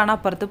ചെയ്തിട്ടാണ്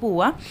അപ്പുറത്ത്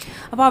പോവുക.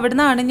 അപ്പോൾ അവിടെ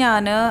നിന്നാണ്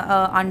ഞാൻ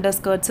അണ്ടർ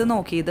സ്കേർട്ട്സ്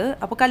നോക്കിയത്.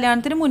 അപ്പോൾ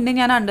കല്യാണത്തിന് മുന്നേ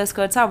ഞാൻ അണ്ടർ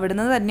സ്കേർട്ട്സ് അവിടെ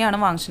നിന്ന് തന്നെയാണ്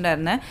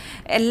വാങ്ങിച്ചിട്ടുണ്ടായിരുന്നത്.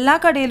 എല്ലാ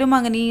കടയിലും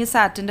അങ്ങനെ ഈ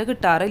സാറ്റിൻ്റെ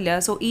കിട്ടാറില്ല.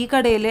 സോ ഈ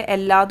കടയിൽ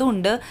എല്ലാതും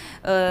ഉണ്ട്.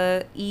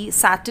 ഈ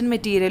സാറ്റിൻ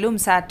മെറ്റീരിയലും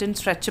സാറ്റിൻ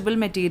സ്ട്രെച്ചബിൾ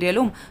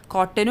മെറ്റീരിയലും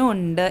കോട്ടനും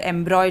ഉണ്ട്,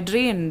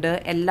 എംബ്രോയ്ഡറി ഉണ്ട്,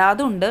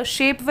 എല്ലാതും ഉണ്ട്.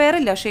 ഷേപ്പ് വെയർ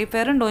ഇല്ല. ഷേപ്പ്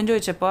വെയർ ഉണ്ടോ എന്ന്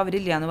ചോദിച്ചപ്പോൾ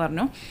അവരില്ല എന്ന്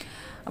പറഞ്ഞു.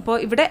 അപ്പോൾ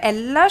ഇവിടെ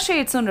എല്ലാ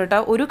ഷെയ്ഡ്സും ഉണ്ട് കേട്ടോ.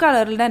 ഒരു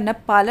കളറിൽ തന്നെ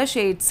പല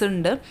ഷെയ്ഡ്സ്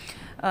ഉണ്ട്.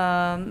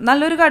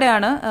 നല്ലൊരു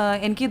കടയാണ്.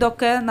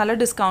 എനിക്കിതൊക്കെ നല്ല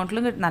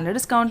ഡിസ്കൗണ്ടിലും കിട്ടും. നല്ല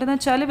ഡിസ്കൗണ്ട് എന്ന്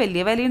വെച്ചാൽ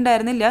വലിയ വില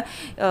ഉണ്ടായിരുന്നില്ല.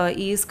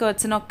 ഈ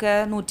സ്കേർട്സിനൊക്കെ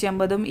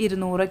 150,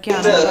 200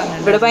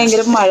 ഇവിടെ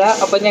ഭയങ്കര മഴ.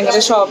 അപ്പോൾ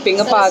ഞങ്ങളുടെ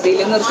ഷോപ്പിംഗ്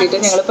പാതിയിൽ നിർത്തിയിട്ട്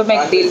ഞങ്ങളിപ്പോൾ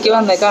മെക്ഡിയിലേക്ക്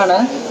വന്നേക്കാണ്.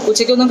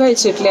 ഉച്ചയ്ക്കൊന്നും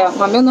കഴിച്ചിട്ടില്ല.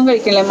 മമ്മി ഒന്നും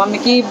കഴിക്കില്ല.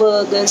 മമ്മിക്ക് ഈ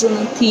ബർഗേഴ്സ്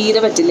ഒന്നും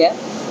തീരെ പറ്റില്ല.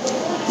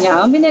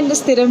 ഞാൻ പിന്നെ എൻ്റെ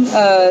സ്ഥിരം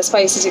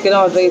സ്പൈസി ചിക്കൻ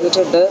ഓർഡർ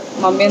ചെയ്തിട്ടുണ്ട്.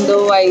 മമ്മി എന്തോ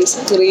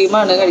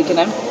ഐസ്ക്രീമാണ്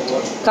കഴിക്കണേ.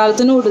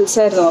 കാലത്ത് നൂഡിൽസ്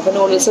ആയിരുന്നു. അപ്പോൾ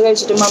നൂഡിൽസ്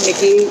കഴിച്ചിട്ട്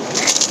മമ്മിക്ക്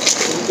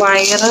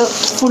വയറ്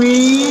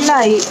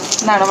ഫുള്ളായി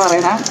എന്നാണ്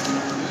പറയണത്.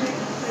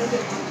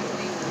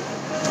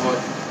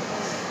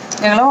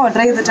 ഞങ്ങൾ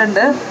ഓർഡർ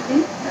ചെയ്തിട്ടുണ്ട്,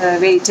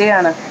 വെയിറ്റ്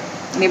ചെയ്യാണ്.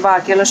 ഇനി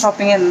ബാക്കിയുള്ള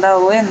ഷോപ്പിംഗ്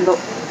എന്താവോ എന്തോ.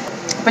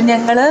 അപ്പം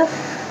ഞങ്ങൾ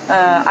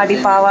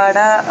അടിപ്പാവാട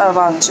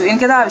വാങ്ങിച്ചു.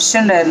 എനിക്കത്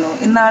ആവശ്യമുണ്ടായിരുന്നു.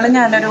 ഇന്നാൾ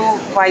ഞാനൊരു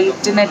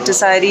വൈറ്റ് നെറ്റ്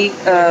സാരി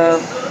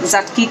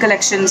സക്കി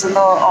കളക്ഷൻസ്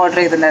എന്ന് ഓർഡർ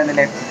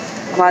ചെയ്തിട്ടുണ്ടായിരുന്നില്ലേ.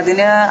 അപ്പോൾ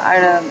അതിന്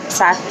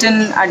സാറ്റിൻ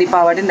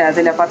അടിപ്പാവാട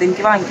ഉണ്ടായിരുന്നില്ല. അപ്പോൾ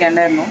അതെനിക്ക്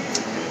വാങ്ങിക്കാണ്ടായിരുന്നു.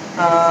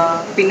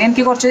 പിന്നെ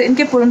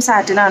എനിക്കെപ്പോഴും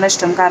സാറ്റിനാണ്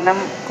ഇഷ്ടം. കാരണം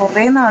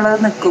കുറേ നാൾ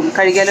നിൽക്കും,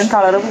 കഴുകിയാലും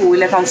കളറ്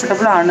പോവില്ല,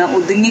 കംഫർട്ടബിളാണ്,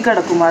 ഒതുങ്ങി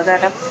കിടക്കും. അത്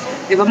കാരണം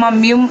ഇപ്പം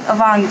മമ്മിയും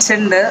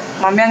വാങ്ങിച്ചിട്ടുണ്ട്.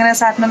 മമ്മി അങ്ങനെ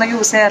സാറ്റിനൊന്നും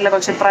യൂസ് ചെയ്യാറില്ല.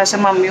 പക്ഷെ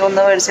ഇപ്രാവശ്യം മമ്മി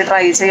ഒന്ന് മേടിച്ച്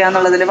ട്രൈ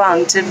ചെയ്യാന്നുള്ളതിൽ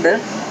വാങ്ങിച്ചിട്ടുണ്ട്.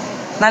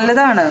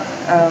 നല്ലതാണ്.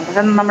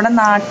 പക്ഷെ നമ്മുടെ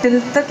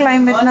നാട്ടിലത്തെ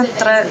ക്ലൈമറ്റിന്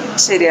അത്ര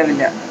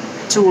ശരിയാവില്ല,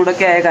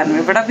 ചൂടൊക്കെ ആയ കാരണം.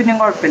 ഇവിടെ പിന്നെയും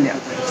കുഴപ്പമില്ല.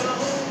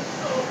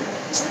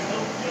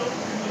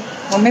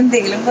 മമ്മി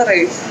എന്തെങ്കിലും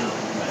പറയും.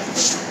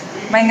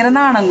 ഭയങ്കര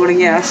നാണം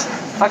കുടുങ്ങിയ.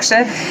 പക്ഷെ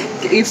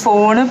ഈ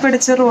ഫോണ്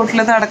പിടിച്ച് റോട്ടിൽ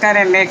നടക്കാൻ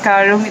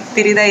എന്നെക്കാളും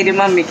ഇത്തിരി ധൈര്യം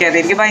മമ്മിക്കാതെ.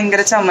 എനിക്ക്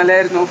ഭയങ്കര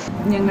ചമ്മലായിരുന്നു.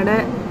 ഞങ്ങളുടെ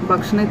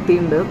ഭക്ഷണം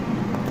എത്തിയിട്ടുണ്ട്.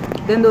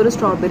 ഇതെന്തോ ഒരു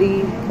സ്ട്രോബെറി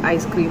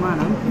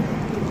ഐസ്ക്രീമാണ്.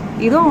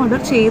 ഇത്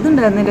ഓർഡർ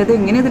ചെയ്തിട്ടുണ്ടായിരുന്നില്ല. ഇത്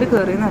എങ്ങനെ ഇതിൽ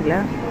കയറിയെന്നല്ല.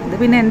 ഇത്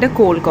പിന്നെ എൻ്റെ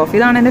കോൾഡ് കോഫി.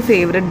 ഇതാണ് എൻ്റെ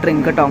ഫേവറേറ്റ്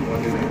ഡ്രിങ്ക് കേട്ടോ.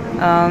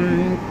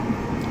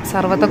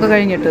 സർവത്തൊക്കെ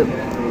കഴിഞ്ഞിട്ട്,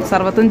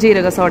 സർവത്തും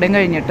ജീരക സോഡയും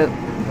കഴിഞ്ഞിട്ട്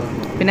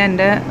പിന്നെ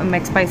എൻ്റെ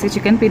മെക് സ്പൈസി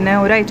ചിക്കൻ, പിന്നെ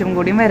ഒരു ഐറ്റം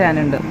കൂടിയും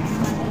വരാനുണ്ട്.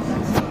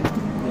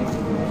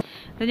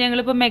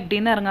 ഞങ്ങളിപ്പോൾ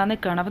മെക്ഡിയിൽ നിന്ന് ഇറങ്ങാൻ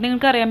നിൽക്കുകയാണ്. അപ്പോൾ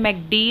നിങ്ങൾക്കറിയാം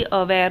മെക്ഡി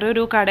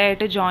വേറൊരു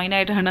കടയായിട്ട് ജോയിൻ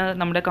ആയിട്ടാണ്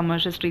നമ്മുടെ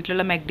കമേഴ്ഷ്യൽ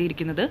സ്ട്രീറ്റിലുള്ള മെക്ഡി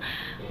ഇരിക്കുന്നത്.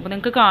 അപ്പോൾ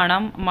നിങ്ങൾക്ക്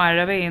കാണാം മഴ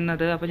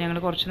പെയ്യുന്നത്. അപ്പോൾ ഞങ്ങൾ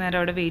കുറച്ച് നേരം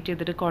അവിടെ വെയിറ്റ്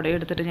ചെയ്തിട്ട്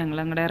കുടയെടുത്തിട്ട് ഞങ്ങൾ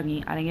അങ്ങോട്ട് ഇറങ്ങി.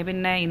 അല്ലെങ്കിൽ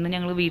പിന്നെ ഇന്ന്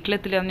ഞങ്ങൾ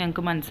വീട്ടിലെത്തില്ല എന്ന്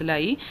ഞങ്ങൾക്ക്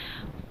മനസ്സിലായി.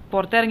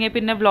 പുറത്തിറങ്ങിയ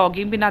പിന്നെ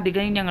വ്ളോഗിങ് പിന്നെ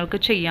അധികം ഞങ്ങൾക്ക്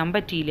ചെയ്യാൻ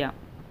പറ്റിയില്ല.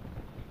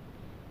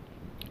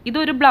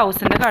 ഇതൊരു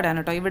ബ്ലൗസിൻ്റെ കടയാണ്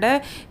കേട്ടോ. ഇവിടെ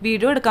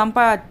വീഡിയോ എടുക്കാൻ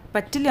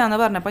പറ്റില്ല എന്ന്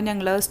പറഞ്ഞപ്പോൾ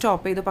ഞങ്ങൾ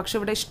സ്റ്റോപ്പ് ചെയ്തു. പക്ഷേ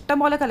ഇവിടെ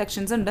ഇഷ്ടംപോലെ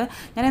കളക്ഷൻസ് ഉണ്ട്.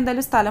 ഞാൻ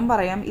എന്തായാലും സ്ഥലം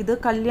പറയാം. ഇത്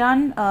കല്യാൺ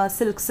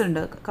സിൽക്സ്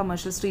ഉണ്ട്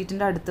കമേഴ്ഷ്യൽ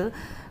സ്ട്രീറ്റിൻ്റെ അടുത്ത്,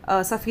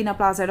 സഫീന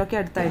പ്ലാസയുടെ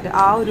ഒക്കെ അടുത്തായിട്ട്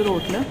ആ ഒരു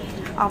റോഡിൽ.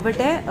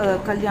 അവിടെ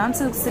കല്യാൺ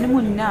സിൽക്സിന്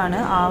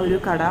മുന്നാണ് ആ ഒരു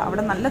കട.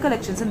 അവിടെ നല്ല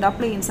കളക്ഷൻസ് ഉണ്ട്. ആ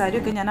പ്ലെയിൻ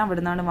സാരിയൊക്കെ ഞാൻ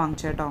അവിടെ നിന്നാണ്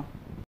വാങ്ങിച്ചത് കേട്ടോ.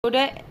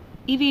 ഇവിടെ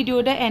ഈ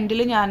വീഡിയോയുടെ എൻഡിൽ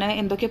ഞാൻ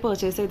എന്തൊക്കെ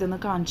പർച്ചേസ് ചെയ്തെന്ന്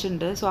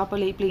കാണിച്ചിട്ടുണ്ട്. സോ അപ്പോൾ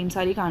ഈ പ്ലെയിൻ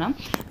സാരി കാണാം.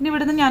 പിന്നെ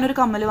ഇവിടെ നിന്ന് ഞാനൊരു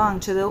കമ്മൽ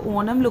വാങ്ങിച്ചത്.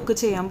 ഓണം ലുക്ക്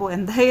ചെയ്യാൻ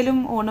എന്തായാലും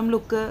ഓണം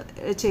ലുക്ക്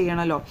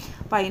ചെയ്യണമല്ലോ.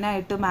 അപ്പോൾ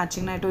അതിനായിട്ട്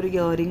മാച്ചിങ്ങിനായിട്ട് ഒരു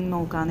ഇയറിംഗ്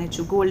നോക്കാമെന്ന്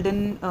വെച്ചു. ഗോൾഡൻ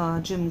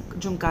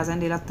ജുംകാസ്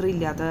എൻ്റെ കയ്യിൽ അത്ര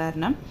ഇല്ലാത്ത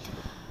കാരണം.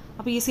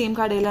 അപ്പോൾ ഈ സെയിം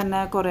കടയിൽ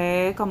തന്നെ കുറേ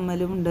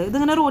കമ്മലും ഉണ്ട്.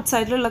 ഇതിങ്ങനെ റോഡ്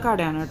സൈഡിലുള്ള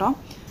കടയാണ് കേട്ടോ,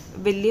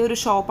 വലിയൊരു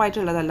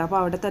ഷോപ്പായിട്ടുള്ളതല്ല.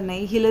 അപ്പോൾ അവിടെ തന്നെ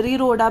ഈ ഹിലറി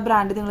റോഡ് ആ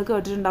ബ്രാൻഡ് നിങ്ങൾ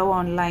കേട്ടിട്ടുണ്ടാവും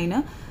ഓൺലൈന്.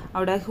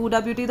 അവിടെ ഹൂഡ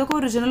ബ്യൂട്ടി ഇതൊക്കെ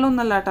ഒറിജിനൽ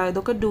ഒന്നല്ല കേട്ടോ,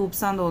 ഇതൊക്കെ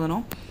ഡൂപ്സാന്ന്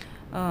തോന്നുന്നു.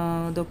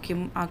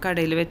 ഇതൊക്കെയും ആ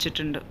കടയിൽ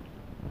വെച്ചിട്ടുണ്ട്.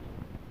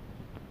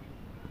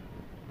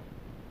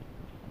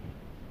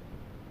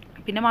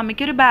 പിന്നെ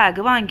മമ്മിക്കൊരു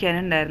ബാഗ്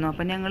വാങ്ങിക്കാനുണ്ടായിരുന്നു.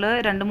 അപ്പം ഞങ്ങൾ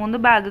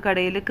 2-3 ബാഗ്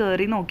കടയിൽ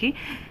കയറി നോക്കി.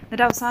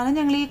 എന്നിട്ട് അവസാനം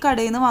ഞങ്ങൾ ഈ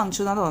കടയിൽ നിന്ന്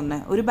വാങ്ങിച്ചു എന്നാണ്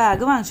തോന്നുന്നത്. ഒരു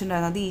ബാഗ്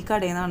വാങ്ങിച്ചിട്ടുണ്ടായിരുന്നു, അത് ഈ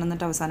കടയിൽ നിന്നാണ്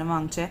എന്നിട്ട് അവസാനം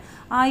വാങ്ങിച്ചത്.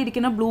 ആ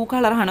ഇരിക്കുന്ന ബ്ലൂ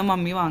കളറാണ്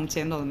മമ്മി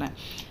വാങ്ങിച്ചതെന്ന് തോന്നുന്നത്.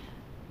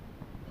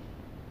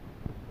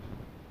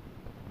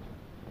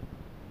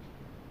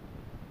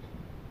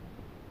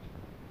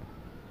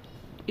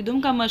 ഇതും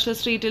കമേഴ്ഷ്യൽ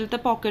സ്ട്രീറ്റിലത്തെ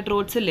പോക്കറ്റ്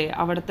റോഡ്സ് ഇല്ലേ,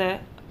 അവിടുത്തെ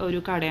ഒരു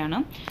കടയാണ്.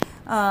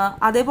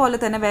 അതേപോലെ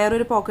തന്നെ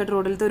വേറൊരു പോക്കറ്റ്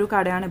റോഡിലത്തെ ഒരു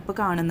കടയാണ് ഇപ്പോൾ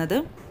കാണുന്നത്.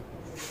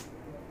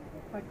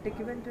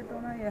 പട്ടിക്ക്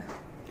പറ്റിട്ടോന്നായ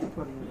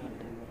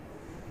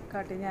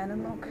കാട്ടി ഞാനും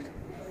നോക്കട്ടെ.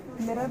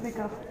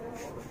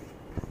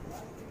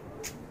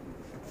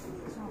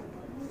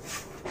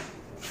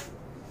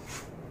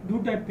 दो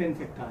टाइप पहन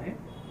सकता है.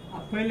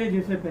 आप पहले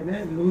जैसे पहने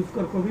लूज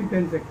करके भी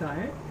पहन सकता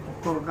है.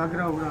 और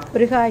घाघरा उघरा.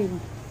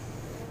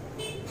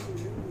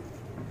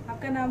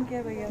 आपका नाम क्या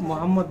है भैया?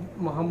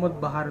 मोहम्मद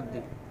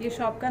बहारुद्दीन. ये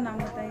शॉप का नाम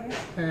बताइए.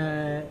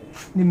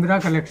 निम्रा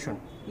कलेक्शन.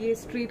 ये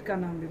स्ट्रीट का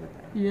नाम भी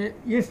बताइए.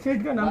 ये स्ट्रीट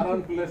का नाम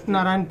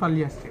नारायण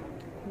पालिया स्ट्रीट.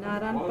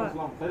 नारायण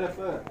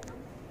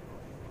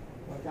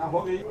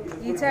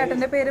ഈ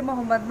ചേട്ടൻ്റെ പേര്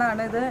മുഹമ്മദ്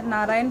എന്നാണ്. ഇത്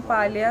നാരായൺ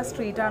പാലിയ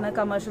സ്ട്രീറ്റ് ആണ്,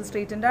 കമേഴ്ഷ്യൽ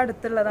സ്ട്രീറ്റിൻ്റെ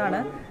അടുത്തുള്ളതാണ്.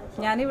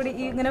 ഞാനിവിടെ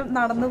ഈ ഇങ്ങനെ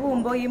നടന്നു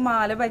പോകുമ്പോൾ ഈ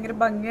മാല ഭയങ്കര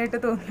ഭംഗിയായിട്ട്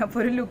തോന്നി. അപ്പോൾ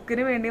ഒരു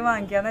ലുക്കിന് വേണ്ടി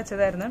വാങ്ങിക്കാന്ന്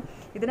വെച്ചതായിരുന്നു.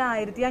 ഇതിന്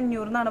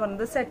 1500 എന്നാണ്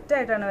പറഞ്ഞത്.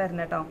 സെറ്റായിട്ടാണ്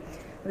വരുന്നത് കേട്ടോ.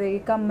 ഇത് ഈ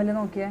കമ്മല്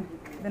നോക്കിയേ,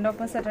 ഇതിൻ്റെ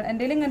ഒപ്പം സെറ്റാണ്.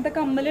 എൻ്റെ കയ്യിൽ ഇങ്ങനത്തെ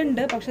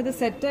കമ്മലുണ്ട്, പക്ഷെ ഇത്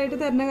സെറ്റായിട്ട്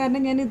തരുന്ന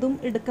കാരണം ഞാൻ ഇതും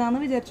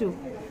എടുക്കാമെന്ന് വിചാരിച്ചു.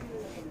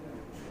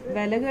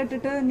 വില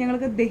കേട്ടിട്ട്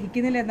ഞങ്ങൾക്ക്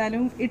ദഹിക്കുന്നില്ല,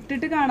 എന്നാലും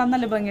ഇട്ടിട്ട് കാണാൻ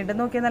നല്ല ഭംഗിയുണ്ട്.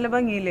 നോക്കിയാൽ നല്ല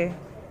ഭംഗിയില്ലേ?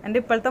 എൻ്റെ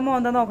ഇപ്പോഴത്തെ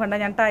മോന്ത നോക്കണ്ട,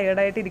 ഞാൻ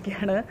ടയേർഡായിട്ട്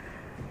ഇരിക്കുകയാണ്.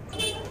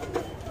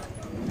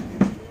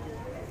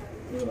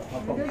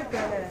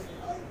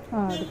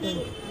 ആ എടുത്തു.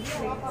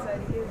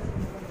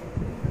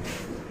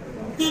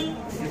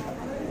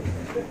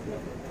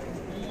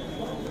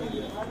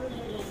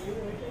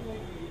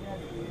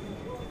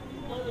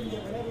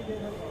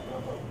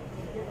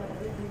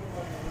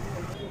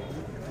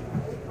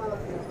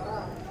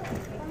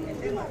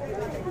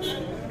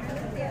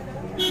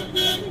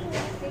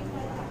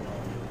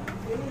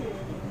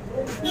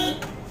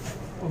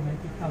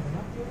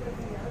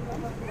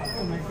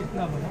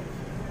 कितना बोला?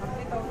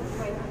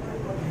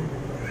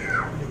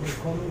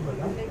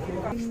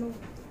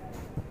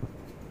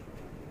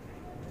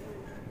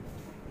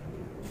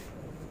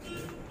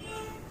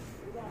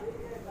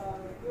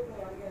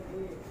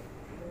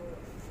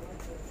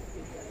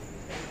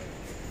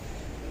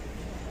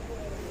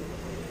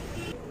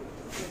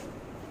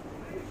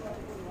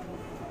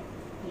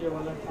 ये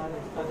वाला तार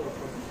इसका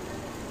देखो.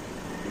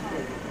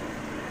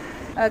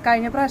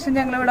 കഴിഞ്ഞ പ്രാവശ്യം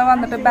ഞങ്ങൾ ഇവിടെ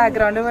വന്നിട്ട്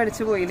ബാക്ക്ഗ്രൗണ്ട്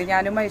മേടിച്ചു പോയില്ലേ,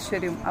 ഞാനും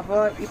ഐശ്വര്യയും.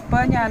 അപ്പോൾ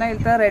ഇപ്പം ഞാൻ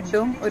അതിലത്തെ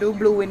റെഡും ഒരു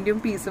ബ്ലൂവിൻ്റെയും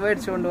പീസ്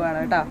മേടിച്ചു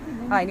കൊണ്ടുപോവാണ് കേട്ടോ.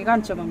 ഇനി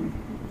കാണിച്ചോ മമ്മി.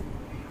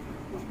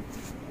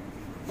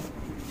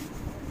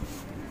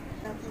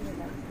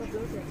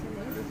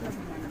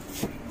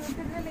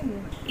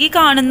 ഈ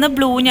കാണുന്ന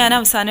ബ്ലൂ ഞാൻ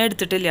അവസാനം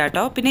എടുത്തിട്ടില്ല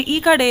കേട്ടോ. പിന്നെ ഈ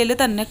കടയിൽ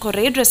തന്നെ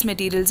കുറേ ഡ്രസ്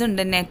മെറ്റീരിയൽസ്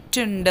ഉണ്ട്. നെറ്റ്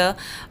ഉണ്ട്,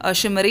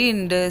 ഷിമറി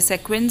ഉണ്ട്,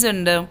 സെക്വൻസ്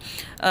ഉണ്ട്,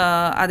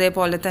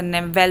 അതേപോലെ തന്നെ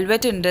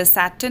വെൽവെറ്റ് ഉണ്ട്,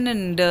 സാറ്റൻ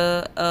ഉണ്ട്,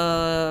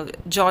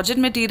 ജോർജൻ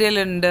മെറ്റീരിയൽ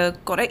ഉണ്ട്,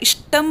 കുറേ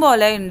ഇഷ്ടം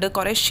പോലെ ഉണ്ട്,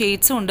 കുറേ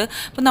ഷെയ്ഡ്സും ഉണ്ട്.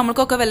 അപ്പോൾ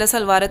നമ്മൾക്കൊക്കെ വല്ല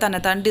സൽവാർ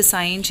തന്നെത്താൻ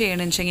ഡിസൈൻ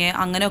ചെയ്യണമെന്ന് വെച്ചെങ്കിൽ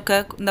അങ്ങനെയൊക്കെ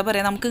എന്താ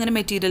പറയുക, നമുക്കിങ്ങനെ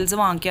മെറ്റീരിയൽസ്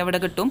വാങ്ങിക്കാൻ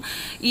അവിടെ കിട്ടും.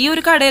 ഈ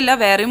ഒരു കടയല്ല,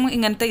 വേറെയും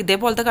ഇങ്ങനത്തെ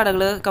ഇതേപോലത്തെ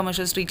കടകൾ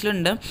കമേഴ്ഷ്യൽ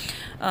സ്ട്രീറ്റിലുണ്ട്.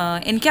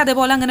 എനിക്ക്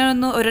അതേപോലെ അങ്ങനെ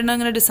ഒരെണ്ണം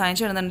ഇങ്ങനെ ഡിസൈൻ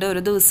ചെയ്യണമെന്നുണ്ട്.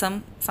 ഒരു ദിവസം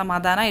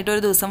സമാധാനമായിട്ട്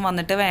ഒരു ദിവസം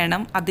വന്നിട്ട്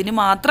വേണം, അതിന്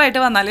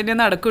മാത്രമായിട്ട് വന്നാലേ ഇനി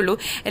നടക്കുള്ളൂ.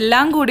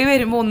 എല്ലാം കൂടി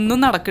വരുമ്പോൾ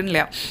ഒന്നും നടക്കണില്ല.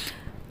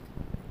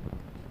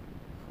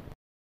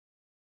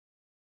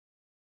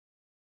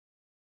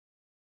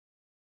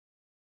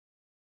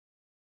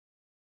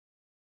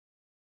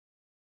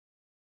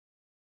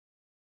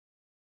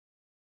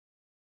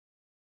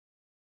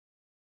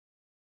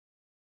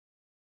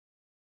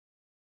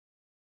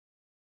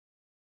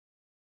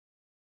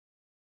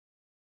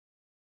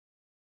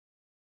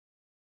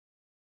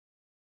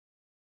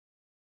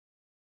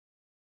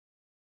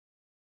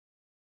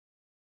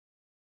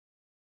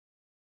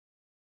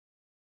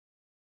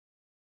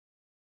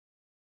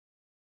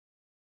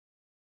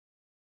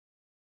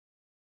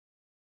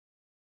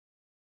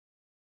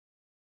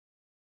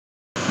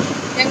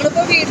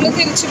 ഞങ്ങളിപ്പോൾ വീട്ടിൽ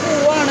തിരിച്ചു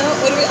പോവാണ്.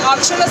 ഒരു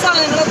ആവശ്യമുള്ള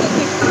സാധനങ്ങളൊക്കെ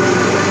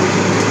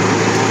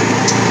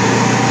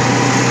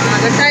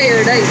ആകെ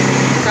ടയേർഡായി,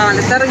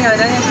 കാലത്ത്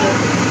ഇറങ്ങിയവരാ ഞങ്ങൾ.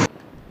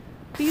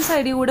 ഈ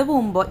സൈഡിൽ കൂടെ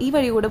പോകുമ്പോൾ, ഈ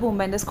വഴി കൂടെ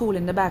പോകുമ്പോൾ എൻ്റെ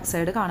സ്കൂളിൻ്റെ ബാക്ക്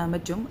സൈഡ് കാണാൻ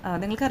പറ്റും.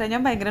 നിങ്ങൾക്കറിയാം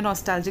ഞാൻ ഭയങ്കര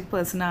നോസ്റ്റാൾജിക്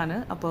പേഴ്സൺ ആണ്.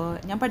 അപ്പോൾ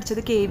ഞാൻ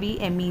പഠിച്ചത്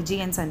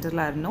KVMEGN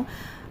സെൻറ്ററിലായിരുന്നു,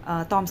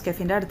 തോംസ്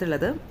കെഫിൻ്റെ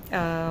അടുത്തുള്ളത്.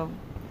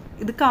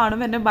 ഇത്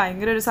കാണുമ്പോൾ എന്നെ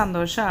ഭയങ്കര ഒരു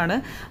സന്തോഷമാണ്.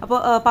 അപ്പോൾ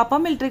പപ്പ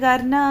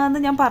മിലിറ്ററിക്കാരനാന്ന്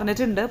ഞാൻ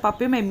പറഞ്ഞിട്ടുണ്ട്,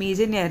 പപ്പയും MEG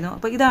തന്നെയായിരുന്നു.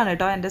 അപ്പോൾ ഇതാണ്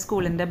കേട്ടോ എൻ്റെ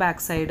സ്കൂളിൻ്റെ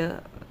ബാക്ക് സൈഡ്.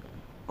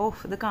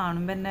 ഇത്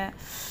കാണുമ്പോൾ എന്നെ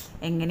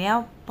എങ്ങനെയാ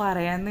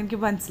പറയാമെന്ന് എനിക്ക്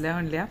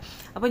മനസ്സിലാവണില്ല.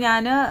 അപ്പോൾ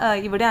ഞാൻ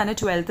ഇവിടെയാണ്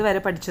 12th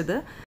വരെ പഠിച്ചത്.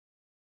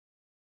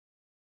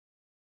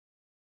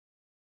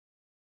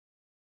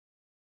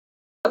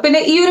 പിന്നെ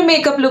ഈ ഒരു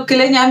മേക്കപ്പ് ലുക്കിൽ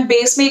ഞാൻ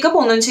ബേസ് മേക്കപ്പ്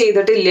ഒന്നും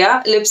ചെയ്തിട്ടില്ല.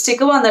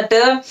 ലിപ്സ്റ്റിക്ക്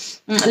വന്നിട്ട്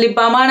ലിപ്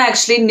ബാമാണ്.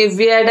 ആക്ച്വലി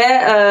നിവ്യയുടെ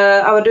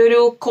അവരുടെ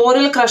ഒരു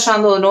കോറൽ ക്രഷ്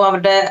ആണെന്ന് തോന്നുന്നു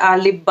അവരുടെ ആ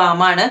ലിപ്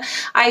ബാമാണ്.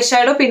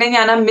 ഐഷാഡോ പിന്നെ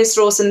ഞാൻ ആ മിസ്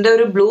റോസിന്റെ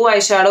ഒരു ബ്ലൂ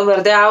ഐഷാഡോ,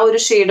 വെറുതെ ആ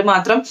ഒരു ഷെയ്ഡ്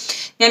മാത്രം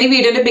ഞാൻ ഈ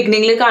വീഡിയോന്റെ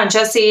ബിഗിനിങ്ങിൽ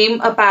കാണിച്ച സെയിം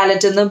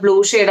പാലറ്റിൽ നിന്ന് ബ്ലൂ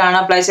ഷെയ്ഡാണ്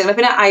അപ്ലൈ ചെയ്യുന്നത്.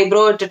 പിന്നെ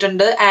ഐബ്രോ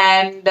ഇട്ടിട്ടുണ്ട്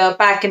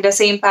and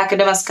same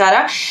പാക്കിന്റെ mascara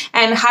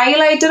and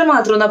highlighter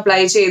മാത്രം ഒന്ന്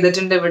അപ്ലൈ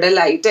ചെയ്തിട്ടുണ്ട് ഇവിടെ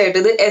ലൈറ്റ് ആയിട്ട്.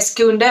 ഇത്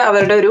SQന്റെ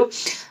അവരുടെ ഒരു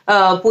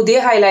പുതിയ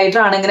ഹൈലൈറ്റർ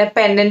ആണ്. ഇങ്ങനെ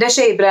പെന്നിന്റെ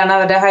ഷേപ്പിലാണ്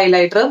അവരുടെ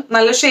ഹൈലൈറ്റർ.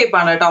 നല്ല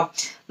ഷേപ്പാണ് കേട്ടോ.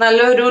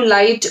 നല്ലൊരു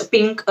ലൈറ്റ്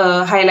പിങ്ക്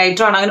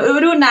ഹൈലൈറ്റർ ആണ്. അങ്ങനെ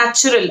ഒരു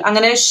നാച്ചുറൽ,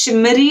 അങ്ങനെ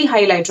ഷിമ്മറി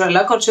ഹൈലൈറ്റർ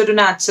അല്ല, കുറച്ചൊരു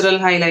നാച്ചുറൽ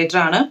ഹൈലൈറ്റർ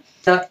ആണ്.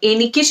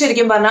 എനിക്ക്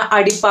ശരിക്കും പറഞ്ഞാൽ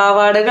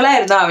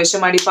അടിപ്പാവാടകളായിരുന്നു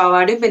ആവശ്യം.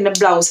 അടിപ്പാവാടയും പിന്നെ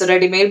ബ്ലൗസ്,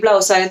 റെഡിമെയ്ഡ്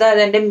ബ്ലൗസ് ആയത്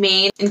അതെന്റെ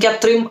മെയിൻ. എനിക്ക്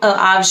അത്രയും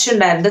ആവശ്യം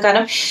ഉണ്ടായിരുന്നത്.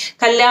 കാരണം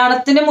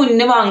കല്യാണത്തിന്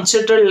മുന്നേ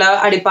വാങ്ങിച്ചിട്ടുള്ള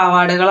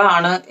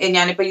അടിപ്പാവാടകളാണ്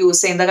ഞാനിപ്പോ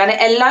യൂസ് ചെയ്യുന്നത്. കാരണം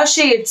എല്ലാ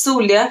ഷെയ്ഡ്സും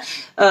ഇല്ല,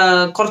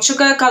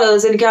 കുറച്ചൊക്കെ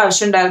കളേഴ്സ് എനിക്ക്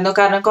ആവശ്യം ഉണ്ടായിരുന്നു.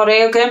 കാരണം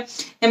കുറേയൊക്കെ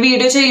ഞാൻ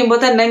വീഡിയോ ചെയ്യുമ്പോൾ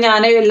തന്നെ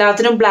ഞാൻ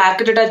എല്ലാത്തിനും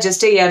ബ്ലാക്ക് ഇട്ടിട്ട്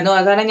അഡ്ജസ്റ്റ് ചെയ്യായിരുന്നു.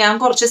 കാരണം ഞാൻ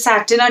കുറച്ച്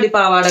സാറ്റിൻ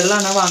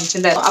അടിപ്പാവാടകളാണ്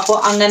വാങ്ങിച്ചിട്ടുണ്ടായിരുന്നത്. അപ്പോൾ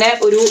അങ്ങനെ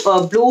ഒരു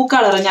ബ്ലൂ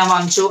കളർ ഞാൻ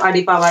വാങ്ങിച്ചു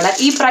അടിപ്പാവാട.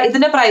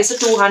 ഇതിന്റെ പ്രൈസ്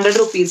 200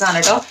 rupees ആണ്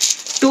കേട്ടോ.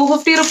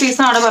 250 rupees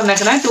ആണ്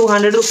പറഞ്ഞേക്കണേ.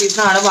 200 rupees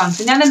ആണ്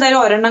വാങ്ങിച്ചത്. ഞാൻ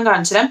എന്തായാലും ഒരെണ്ണം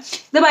കാണിച്ചു തരാം.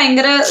 ഇത്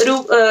ഭയങ്കര ഒരു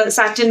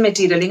സാറ്റിൻ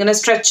മെറ്റീരിയൽ, ഇങ്ങനെ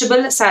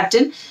സ്ട്രെച്ചബിൾ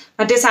സാറ്റിൻ,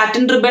 മറ്റേ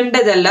സാറ്റിൻ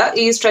റിബണിന്റെ ഇതല്ല,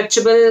 ഈ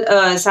സ്ട്രെച്ചബിൾ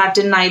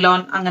സാറ്റിൻ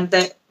നൈലോൺ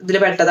അങ്ങനത്തെ ഇതിൽ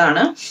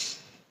പെട്ടതാണ്.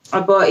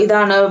 അപ്പോൾ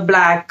ഇതാണ്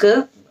ബ്ലാക്ക്.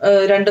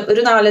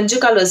 ഒരു 4-5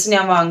 കളേഴ്സ്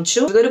ഞാൻ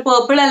വാങ്ങിച്ചു. ഇതൊരു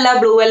പേർപ്പിൾ അല്ല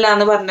ബ്ലൂ അല്ല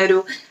എന്ന് പറഞ്ഞൊരു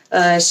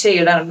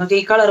ഷെയ്ഡാണ്. നമുക്ക്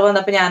ഈ കളർ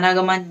വന്നപ്പോൾ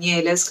ഞാനാകെ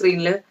മഞ്ഞയില്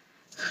സ്ക്രീനിൽ.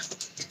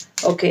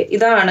 ഓക്കെ,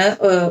 ഇതാണ്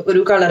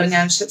ഒരു കളർ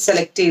ഞാൻ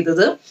സെലക്ട്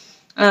ചെയ്തത്.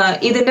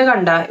 ഇതിന്റെ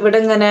കണ്ട ഇവിടെ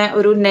ഇങ്ങനെ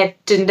ഒരു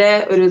നെറ്റിന്റെ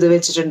ഒരു ഇത്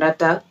വെച്ചിട്ടുണ്ട്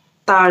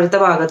താഴത്തെ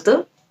ഭാഗത്ത്.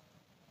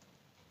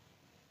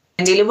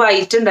 എൻ്റെ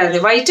വൈറ്റ്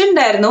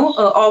ഉണ്ടായിരുന്നു,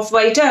 ഓഫ്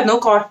വൈറ്റ് ആയിരുന്നു,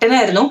 കോട്ടൺ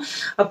ആയിരുന്നു.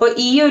 അപ്പൊ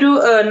ഈ ഒരു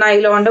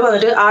നൈലോണിന്റെ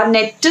വന്നിട്ട് ആ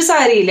നെറ്റ്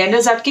സാരി ഇല്ല, എന്റെ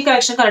സഡ്കി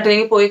കളക്ഷൻ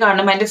കണ്ടിട്ടുണ്ടെങ്കിൽ പോയി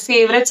കാണണം. എന്റെ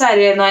ഫേവറേറ്റ്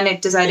സാരി ആയിരുന്നു ആ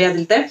നെറ്റ് സാരി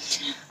അതിലത്തെ.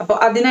 അപ്പൊ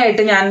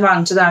അതിനായിട്ട് ഞാൻ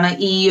വാങ്ങിച്ചതാണ്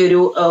ഈ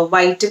ഒരു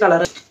വൈറ്റ്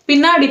കളർ.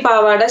 പിന്നെ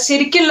അടിപ്പാവാട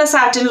ശരിക്കുള്ള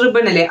സാറ്റിൻ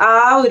റിബണില്ലേ, ആ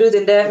ഒരു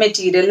ഇതിന്റെ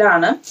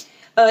മെറ്റീരിയലാണ്.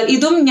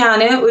 ഇതും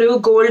ഞാൻ ഒരു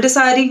ഗോൾഡ്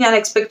സാരി ഞാൻ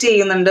എക്സ്പെക്ട്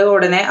ചെയ്യുന്നുണ്ട്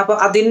ഉടനെ. അപ്പൊ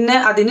അതിന്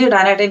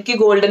ഇടാനായിട്ട് എനിക്ക്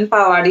ഗോൾഡൻ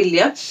പാവാട ഇല്ല.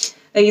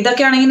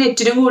 ഇതൊക്കെ ആണെങ്കിൽ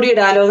നെറ്റിനും കൂടി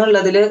ഇടാലോ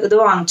എന്നുള്ളതിൽ ഇത്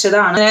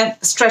വാങ്ങിച്ചതാണ്.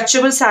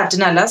 സ്ട്രെച്ചബിൾ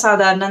സാറ്റിൻ അല്ല,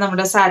 സാധാരണ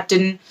നമ്മുടെ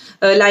സാറ്റിൻ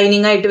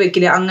ലൈനിങ് ആയിട്ട്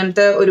വെക്കില്ല,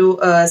 അങ്ങനത്തെ ഒരു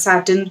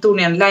സാറ്റിൻ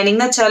തുണിയാണ്. ലൈനിങ്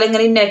എന്ന് വെച്ചാൽ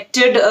ഇങ്ങനെ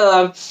നെറ്റഡ്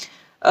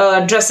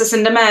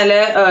ഡ്രസ്സസിന്റെ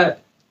മേലെ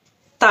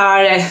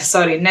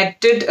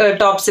നെറ്റഡ്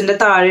ടോപ്സിന്റെ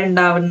താഴെ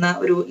ഉണ്ടാവുന്ന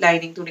ഒരു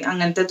ലൈനിങ് തുണി,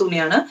 അങ്ങനത്തെ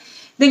തുണിയാണ്.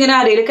 ഇതിങ്ങനെ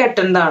അരയിൽ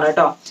കെട്ടേണ്ടതാണ്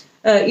കേട്ടോ.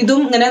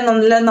 ഇതും ഇങ്ങനെ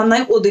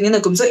നന്നായി ഒതുങ്ങി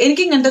നിൽക്കും. സോ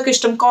എനിക്ക് ഇങ്ങനത്തെ ഒക്കെ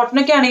ഇഷ്ടം.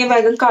 കോട്ടണൊക്കെ ആണെങ്കിൽ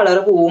വേഗം കളർ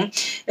പോവും.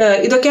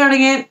 ഇതൊക്കെ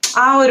ആണെങ്കിൽ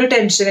ആ ഒരു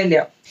ടെൻഷൻ ഇല്ല.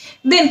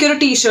 ഇത് എനിക്കൊരു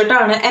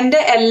ടീഷർട്ടാണ്. എൻ്റെ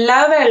എല്ലാ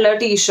വെള്ള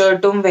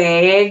ടീഷർട്ടും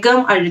വേഗം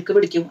അഴുക്ക്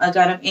പിടിക്കും. അത്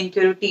കാരണം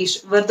എനിക്കൊരു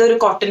വെറുതെ ഒരു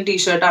കോട്ടൺ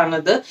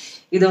ടീഷർട്ടാണിത്.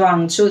 ഇത്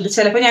വാങ്ങിച്ചു. ഇത്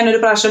ചിലപ്പോൾ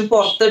ഞാനൊരു പ്രാവശ്യം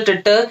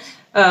പുറത്തിട്ടിട്ട്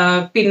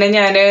പിന്നെ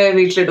ഞാൻ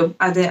വീട്ടിലിടും.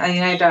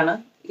 അതിനായിട്ടാണ്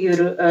ഈ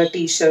ഒരു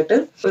ടീഷർട്ട്.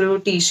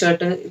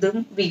 ഇതും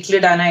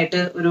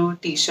വീട്ടിലിടാനായിട്ട് ഒരു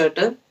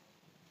ടീഷർട്ട്.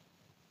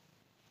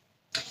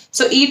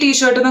 സോ ഈ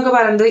ടീഷർട്ട് എന്നൊക്കെ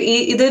പറയുന്നത്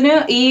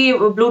ഈ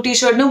ബ്ലൂ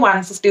ടീഷർട്ടിന്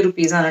 150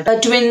 rupees ആണ് കേട്ടോ.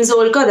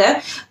 ട്വിൻസോൾക്കും അതെ.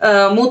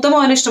 മൂത്ത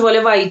മോന് ഇഷ്ടംപോലെ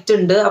വൈറ്റ്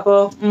ഉണ്ട്. അപ്പോൾ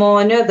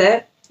മോന് അതെ.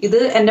 ഇത്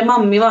എൻ്റെ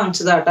മമ്മി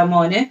വാങ്ങിച്ചതാട്ടോ.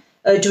 മോന്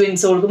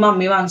ട്വിൻസോൾക്ക്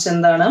മമ്മി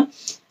വാങ്ങിച്ചതാണ്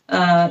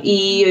ഈ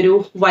ഒരു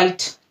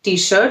വൈറ്റ്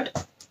ടീഷർട്ട്.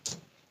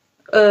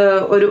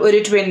 ഒരു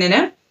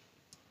ട്വിന്നിന്.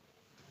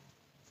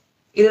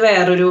 ഇത്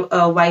വേറൊരു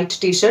വൈറ്റ്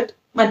ടീഷർട്ട്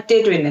മറ്റേ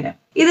ട്വിന്നിന്.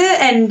 ഇത്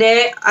എൻ്റെ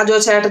അജോ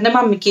ചേട്ടന്റെ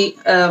മമ്മിക്ക്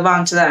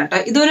വാങ്ങിച്ചതാണ് കേട്ടോ.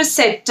 ഇതൊരു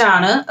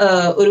സെറ്റാണ്,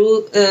 ഒരു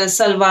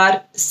സൽവാർ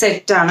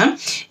സെറ്റാണ്.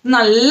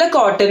 നല്ല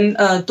കോട്ടൺ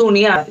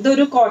തുണിയാണ്.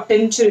 ഇതൊരു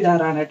കോട്ടൺ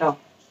ചുരിദാറാണ് കേട്ടോ.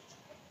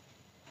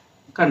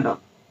 കണ്ടോ,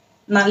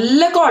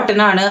 നല്ല കോട്ടൺ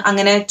ആണ്.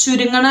 അങ്ങനെ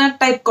ചുരുങ്ങണ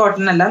ടൈപ്പ്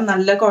കോട്ടൺ അല്ല,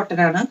 നല്ല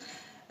കോട്ടൺ ആണ്.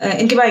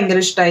 എനിക്ക് ഭയങ്കര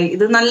ഇഷ്ടമായി.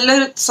 ഇത്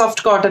നല്ലൊരു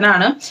സോഫ്റ്റ് കോട്ടൺ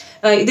ആണ്.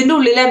 ഇതിന്റെ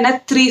ഉള്ളിൽ തന്നെ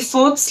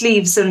 3/4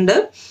 സ്ലീവ്സ് ഉണ്ട്.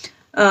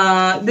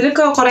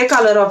 ഇതിലൊക്കെ കുറെ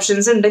കളർ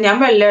ഓപ്ഷൻസ് ഉണ്ട്. ഞാൻ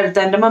വെള്ള എടുത്ത.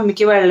 എൻ്റെ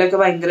മമ്മിക്ക് വെള്ളമൊക്കെ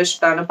ഭയങ്കര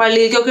ഇഷ്ടമാണ്.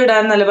 പള്ളിക്കൊക്കെ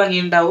ഇടാൻ നല്ല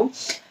ഭംഗിയുണ്ടാവും.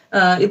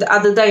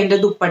 അതിന്റെ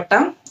ദുപ്പട്ട.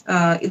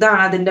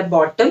 ഇതാണ് അതിന്റെ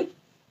ബോട്ടം.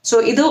 സോ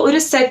ഇത് ഒരു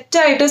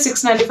സെറ്റായിട്ട്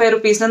 695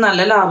 rupees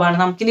നല്ല ലാഭമാണ്.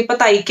 നമുക്കിനിയിപ്പോൾ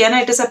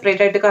തയ്ക്കാനായിട്ട്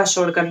സെപ്പറേറ്റ് ആയിട്ട് കാശ്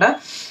കൊടുക്കണ്ട.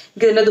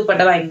 എനിക്ക് ഇതിന്റെ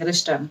ദുപ്പട്ട ഭയങ്കര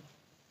ഇഷ്ടമാണ്.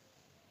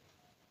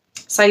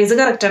 സൈസ്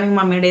കറക്റ്റ് ആണെങ്കിൽ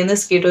മമ്മിയുടെ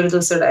നിസ്കിയിട്ട് ഒരു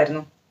ദിവസം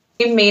ഇടായിരുന്നു.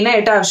 മെയിൻ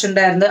ആയിട്ട്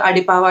ആവശ്യമുണ്ടായിരുന്നത്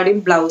അടിപ്പാവാടിയും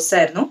ബ്ലൗസ്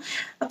ആയിരുന്നു.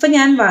 അപ്പൊ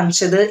ഞാൻ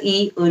വാങ്ങിച്ചത് ഈ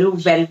ഒരു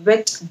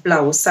വെൽവെറ്റ്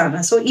ബ്ലൗസ് ആണ്.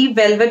 സോ ഈ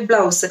വെൽവെറ്റ്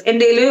ബ്ലൗസ്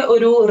എൻ്റെ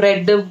ഒരു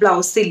റെഡ്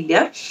ബ്ലൗസ് ഇല്ല.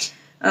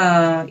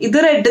 ഇത്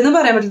റെഡ് എന്ന്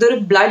പറയാൻ പറ്റില്ല, ഇതൊരു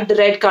ബ്ലഡ്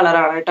റെഡ്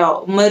കളറാണ് കേട്ടോ.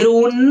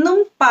 മെറൂണെന്നും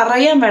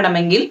പറയാൻ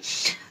വേണമെങ്കിൽ,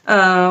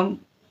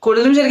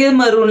 കൂടുതലും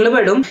ശരിക്കും മെറൂണിൽ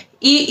പെടും.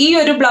 ഈ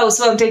ഒരു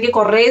ബ്ലൗസ് വന്നിട്ടേക്ക്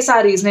കുറെ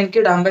സാരീസിന്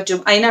എനിക്ക് ഇടാൻ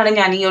പറ്റും. അതിനാണ്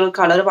ഞാൻ ഈ ഒരു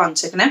കളർ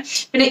വാങ്ങിച്ചേക്കണേ.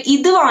 പിന്നെ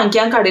ഇത്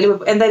വാങ്ങിക്കാൻ കടയിൽ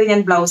എന്തായാലും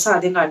ഞാൻ ബ്ലൗസ്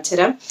ആദ്യം കാണിച്ചു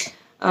തരാം.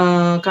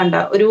 കണ്ട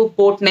ഒരു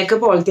പോട്ട് നെക്ക്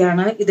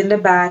പോലത്തെയാണ്. ഇതിന്റെ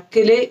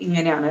ബാക്കില്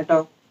ഇങ്ങനെയാണ് കേട്ടോ.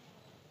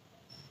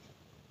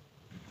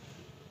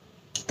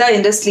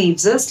 ഇതിന്റെ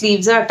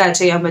സ്ലീവ്സ് അറ്റാച്ച്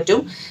ചെയ്യാൻ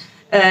പറ്റും.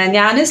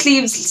 ഞാൻ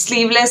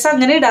സ്ലീവ്ലെസ്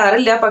അങ്ങനെ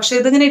ഇടാറില്ല. പക്ഷെ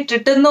ഇതിങ്ങനെ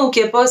ഇട്ടിട്ട്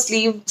നോക്കിയപ്പോ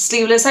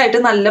സ്ലീവ്ലെസ് ആയിട്ട്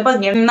നല്ല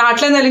ഭംഗിയാണ്.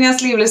 നാട്ടിലെന്തായാലും ഞാൻ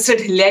സ്ലീവ്ലെസ്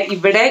ഇടില്ല.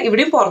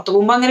 ഇവിടെയും പുറത്തു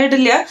പോകുമ്പോ അങ്ങനെ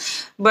ഇടില്ല.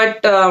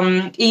 ബട്ട്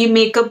ഈ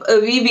മേക്കപ്പ്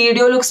ഈ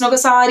വീഡിയോ ലുക്സിനൊക്കെ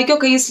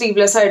സാരിക്കൊക്കെ ഈ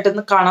സ്ലീവ്ലെസ്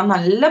ആയിട്ട് കാണാൻ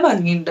നല്ല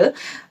ഭംഗിയുണ്ട്.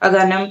 അത്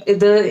കാരണം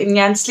ഇത്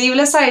ഞാൻ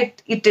സ്ലീവ്ലെസ് ആയിട്ട്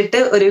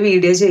ഇട്ടിട്ട് ഒരു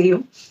വീഡിയോ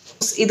ചെയ്യും.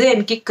 ഇത്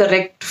എനിക്ക്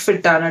കറക്റ്റ്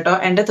ഫിറ്റ് ആണ് കേട്ടോ.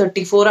 എൻ്റെ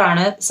 34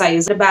 ആണ്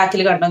സൈസ്.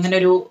 ബാക്കിൽ കണ്ടോ ഇങ്ങനെ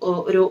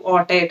ഒരു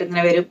ഓട്ടയായിട്ട്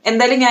ഇങ്ങനെ വരും.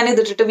 എന്തായാലും ഞാൻ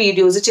ഇതിട്ടിട്ട്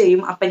വീഡിയോസ്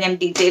ചെയ്യും. അപ്പൊ ഞാൻ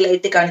ഡീറ്റെയിൽ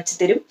ആയിട്ട് കാണിച്ചു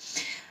തരും.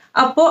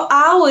 അപ്പോൾ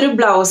ആ ഒരു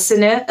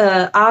ബ്ലൗസിന്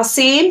ആ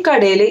സെയിം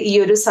കടയിൽ ഈ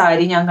ഒരു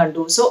സാരി ഞാൻ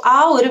കണ്ടു. സോ ആ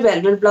ഒരു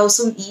വെൽവെറ്റ്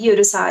ബ്ലൗസും ഈ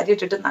ഒരു സാരി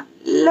ഇട്ടിട്ട്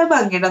നല്ല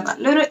ഭംഗിയുണ്ടാവും,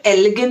 നല്ലൊരു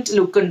എലിഗന്റ്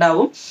ലുക്ക്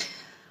ഉണ്ടാവും.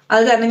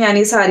 അത് കാരണം ഞാൻ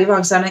ഈ സാരി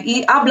വാങ്ങിച്ചതാണ്.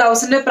 ആ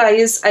ബ്ലൗസിന്റെ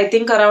price I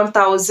think around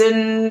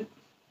 1000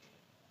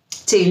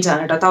 change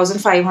ആണ് കേട്ടോ.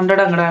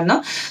 1500 അങ്ങനെയാണ്.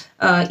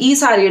 ഈ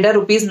സാരിയുടെ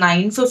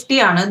 ₹950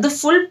 ആണ്. ഇത്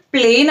ഫുൾ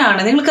പ്ലെയിൻ ആണ്.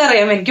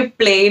 നിങ്ങൾക്കറിയാം എനിക്ക്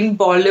plain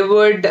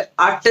Bollywood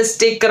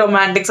artistic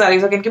romantic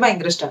saris ഒക്കെ എനിക്ക്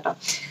ഭയങ്കര ഇഷ്ടമാണ്.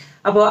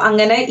 അപ്പോൾ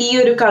അങ്ങനെ ഈ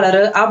ഒരു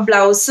കളറ് ആ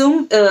ബ്ലൗസ്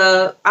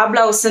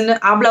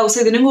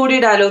ഇതിനും കൂടി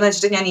ഇടാലോ എന്ന്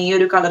വെച്ചിട്ട് ഞാൻ ഈ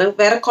ഒരു കളറ്,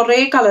 വേറെ കുറെ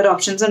കളർ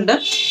ഓപ്ഷൻസ് ഉണ്ട്.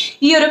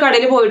 ഈ ഒരു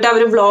കടയിൽ പോയിട്ട്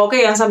അവർ വ്ളോഗ്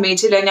ചെയ്യാൻ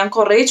സമ്മതിച്ചില്ല. ഞാൻ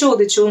കുറെ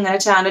ചോദിച്ചു, ഇങ്ങനെ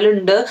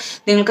ചാനലുണ്ട്,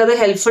 നിങ്ങൾക്കത്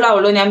ഹെൽപ്ഫുൾ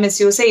ആവുള്ളൂ, ഞാൻ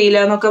മിസ്യൂസ് ചെയ്യില്ല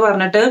എന്നൊക്കെ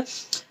പറഞ്ഞിട്ട്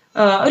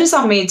ഒരു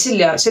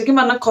സമ്മതിച്ചില്ല. ശരിക്കും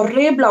പറഞ്ഞാൽ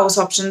കുറെ ബ്ലൗസ്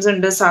ഓപ്ഷൻസ്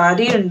ഉണ്ട്,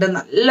 സാരി ഉണ്ട്,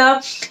 നല്ല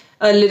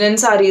ലിനൻ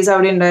സാരീസ്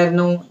അവിടെ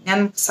ഉണ്ടായിരുന്നു. ഞാൻ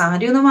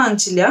സാരി ഒന്നും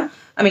വാങ്ങിച്ചില്ല,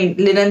 ഐ മീൻ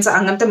ലിനൻസ്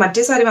അങ്ങനത്തെ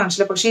മറ്റേ സാരി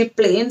വാങ്ങിച്ചില്ല. പക്ഷെ ഈ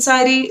പ്ലെയിൻ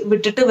സാരി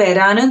വിട്ടിട്ട്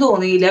വരാനും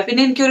തോന്നിയില്ല.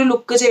 പിന്നെ എനിക്കൊരു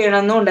ലുക്ക്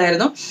ചെയ്യണമെന്നും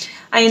ഉണ്ടായിരുന്നു,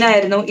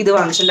 അതിനായിരുന്നു ഇത്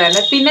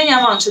വാങ്ങിച്ചിട്ടുണ്ടായിരുന്നത്. പിന്നെ ഞാൻ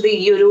വാങ്ങിച്ചത്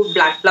ഈ ഒരു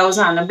ബ്ലാക്ക്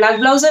ബ്ലൗസ് ആണ്. ബ്ലാക്ക്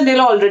ബ്ലൗസ് എൻ്റെ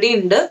കയ്യിൽ ഓൾറെഡി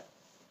ഉണ്ട്.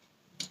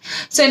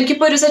 സോ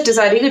എനിക്കിപ്പോൾ ഒരു സെറ്റ്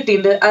സാരി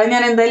കിട്ടിയിട്ടുണ്ട്. അത്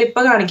ഞാൻ എന്തായാലും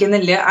ഇപ്പം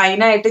കാണിക്കുന്നില്ല.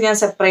 അതിനായിട്ട് ഞാൻ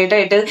സെപ്പറേറ്റ്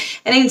ആയിട്ട്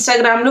എന്നെ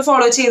ഇൻസ്റ്റാഗ്രാമിൽ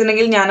ഫോളോ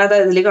ചെയ്തിട്ടുണ്ടെങ്കിൽ ഞാനത്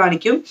അതിൽ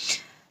കാണിക്കും.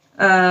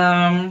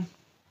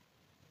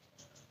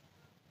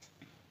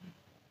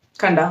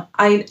 കണ്ട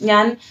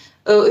ഞാൻ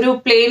ഒരു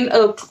പ്ലെയിൻ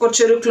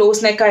കുറച്ചൊരു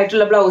ക്ലോസ് നെക്ക്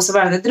ആയിട്ടുള്ള ബ്ലൗസ്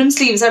വേണം. ഇതിനും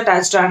സ്ലീവ്സ്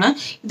അറ്റാച്ച്ഡ് ആണ്.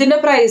 ഇതിന്റെ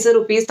പ്രൈസ്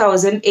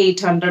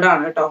 ₹1800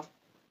 ആണ് കേട്ടോ.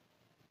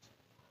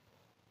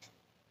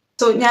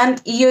 സോ ഞാൻ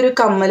ഈ ഒരു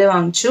കമ്മല്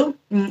വാങ്ങിച്ചു.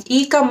 ഈ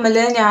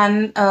കമ്മല് ഞാൻ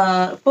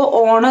ഇപ്പോൾ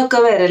ഓണമൊക്കെ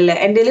വരല്ലേ,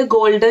 എൻ്റെ കയ്യിൽ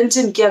ഗോൾഡൻ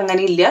ജിംക്കി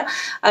അങ്ങനെ ഇല്ല.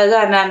 അത്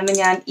കാരണമാണ്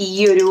ഞാൻ ഈ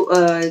ഒരു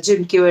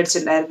ജിംക്കി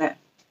മേടിച്ചിട്ടുണ്ടായിരുന്നത്.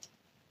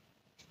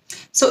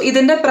 സോ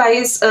ഇതിന്റെ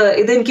പ്രൈസ്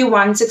ഇതെനിക്ക്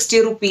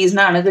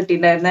 ₹160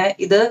 കിട്ടിയിട്ടുണ്ടായിരുന്നത്.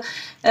 ഇത്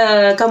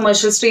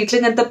കമേഴ്ഷ്യൽ സ്ട്രീറ്റിൽ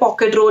ഇങ്ങനത്തെ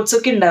പോക്കറ്റ് റോഡ്സ്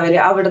ഒക്കെ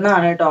ഉണ്ടാവില്ലേ, അവിടെ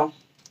നിന്നാണ് കേട്ടോ.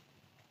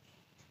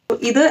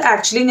 ഇത്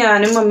ആക്ച്വലി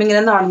ഞാനും മമ്മി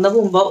ഇങ്ങനെ നടന്നു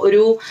പോകുമ്പോൾ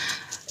ഒരു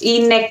ഈ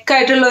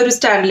നെക്കായിട്ടുള്ള ഒരു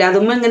സ്റ്റാൻഡിൽ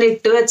അതും ഇങ്ങനെ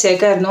ഇട്ട്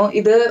വെച്ചേക്കായിരുന്നു.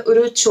 ഇത്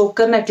ഒരു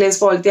ചോക്കർ നെക്ലേസ്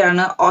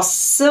പോലത്തെയാണ്,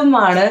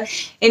 ഒസമാണ്.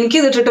 എനിക്ക്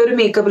ഇതിട്ടിട്ട് ഒരു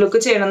മേക്കപ്പ് ലുക്ക്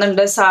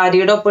ചെയ്യണമെന്നുണ്ട്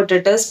സാരിയുടെ ഒപ്പം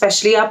ഇട്ടിട്ട്.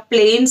 സ്പെഷ്യലി ആ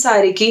പ്ലെയിൻ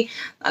സാരിക്ക്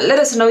നല്ല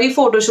രസമുണ്ടാവും. ഈ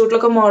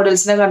ഫോട്ടോഷൂട്ടിലൊക്കെ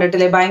മോഡൽസിനെ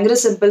കണ്ടിട്ടില്ലേ, ഭയങ്കര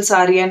സിമ്പിൾ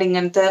സാരി ആൻഡ്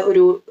ഇങ്ങനത്തെ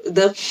ഒരു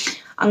ഇത്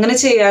അങ്ങനെ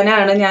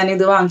ചെയ്യാനാണ് ഞാൻ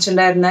ഇത്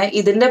വാങ്ങിച്ചിട്ടുണ്ടായിരുന്നത്.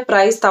 ഇതിന്റെ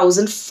പ്രൈസ്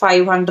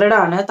 1500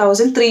 ആണ്.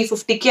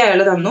 1350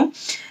 അയാൾ തന്നു.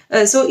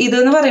 സോ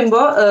ഇതെന്ന്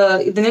പറയുമ്പോൾ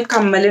ഇതിന്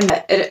കമ്മലുണ്ട്,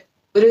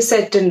 ഒരു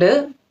സെറ്റ് ഉണ്ട്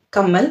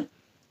കമ്മൽ,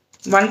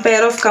 1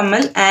 പെയർ ഓഫ്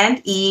കമ്മൽ ആൻഡ്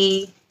ഈ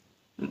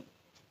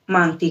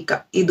മാങ്ടീക്ക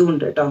ഇതും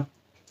ഉണ്ട് കേട്ടോ.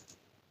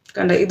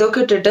 കണ്ട ഇതൊക്കെ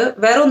ഇട്ടിട്ട്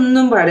വേറെ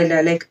ഒന്നും പാടില്ല,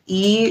 ലൈക്ക്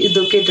ഈ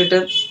ഇതൊക്കെ ഇട്ടിട്ട്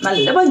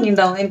നല്ല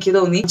ഭംഗിയുണ്ടാവും എനിക്ക്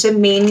തോന്നി.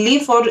 Mainly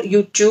four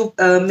YouTube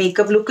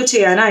makeup look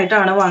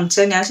ചെയ്യാനായിട്ടാണ്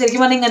വാങ്ങിച്ചത്. ഞാൻ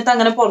ശരിക്കും പറഞ്ഞാൽ ഇങ്ങനത്തെ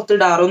അങ്ങനെ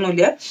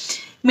പുറത്തിടാറൊന്നുമില്ല.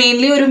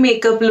 മെയിൻലി ഒരു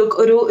മേക്കപ്പ് ലുക്ക്,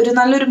 ഒരു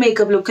നല്ലൊരു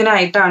മേക്കപ്പ്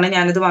ലുക്കിനായിട്ടാണ്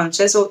ഞാനിത്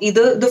വാങ്ങിച്ചത്. സോ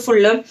ഇത്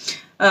ഫുള്ള്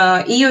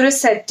ഈ ഒരു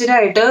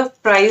സെറ്റിനായിട്ട്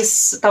പ്രൈസ്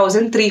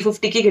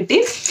 1350 കിട്ടി.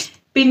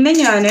 പിന്നെ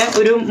ഞാൻ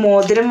ഒരു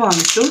മോതിരം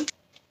വാങ്ങിച്ചു.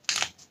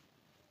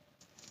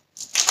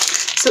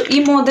 സോ ഈ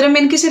മോതിരം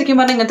എനിക്ക് ശരിക്കും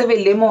പറഞ്ഞാൽ ഇങ്ങനത്തെ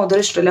വലിയ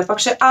മോതിരം ഇഷ്ടമില്ല,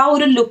 പക്ഷെ ആ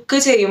ഒരു ലുക്ക്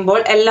ചെയ്യുമ്പോൾ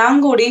എല്ലാം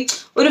കൂടി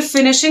ഒരു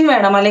ഫിനിഷിങ്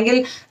വേണം, അല്ലെങ്കിൽ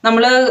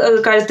നമ്മൾ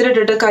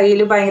കഴുത്തിലിട്ടിട്ട്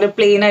കയ്യിൽ ഭയങ്കര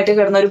പ്ലെയിൻ ആയിട്ട്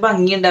കിടന്ന ഒരു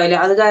ഭംഗി ഉണ്ടാവില്ല.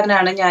 അത്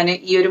കാരണമാണ് ഞാൻ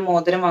ഈ ഒരു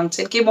മോതിരം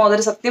വാങ്ങിച്ചത്. എനിക്ക് ഈ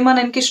മോതിരം സത്യം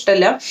പറഞ്ഞാൽ എനിക്ക്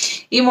ഇഷ്ടമല്ല.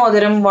 ഈ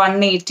മോതിരം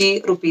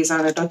 ₹180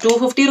 ആണ് കേട്ടോ.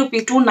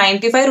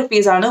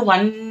 ₹295 ആണ്,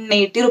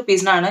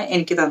 ₹180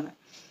 എനിക്ക് തന്നത്.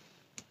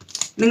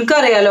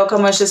 നിങ്ങൾക്കറിയാലോ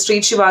കമേഴ്ഷ്യൽ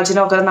സ്ട്രീറ്റ്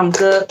ശിവാജിനൊക്കെ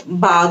നമുക്ക്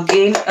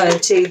ബാർഗെയിൻ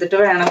ചെയ്തിട്ട്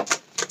വേണം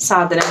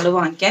സാധനങ്ങൾ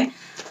വാങ്ങിക്കാൻ.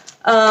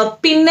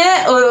 പിന്നെ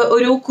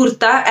ഒരു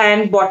kurta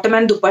and bottom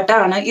and dupatta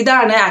ആണ്.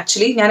 ഇതാണ്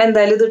ആക്ച്വലി ഞാൻ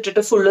എന്തായാലും ഇത്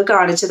ഇട്ടിട്ട് ഫുള്ള്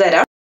കാണിച്ചു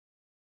തരാം.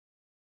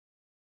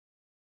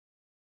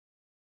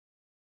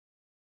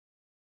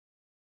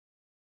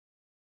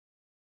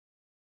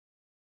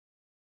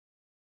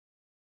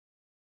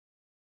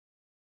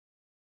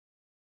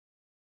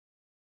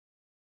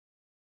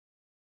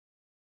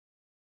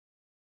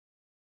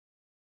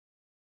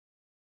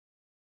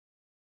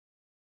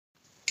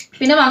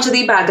 പിന്നെ വാങ്ങിച്ചത്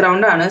ഈ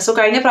ബാക്ക്ഗ്രൗണ്ട് ആണ്. സോ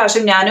കഴിഞ്ഞ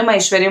പ്രാവശ്യം ഞാനും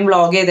ഐശ്വര്യം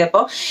വ്ളോഗ്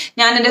ചെയ്തപ്പോൾ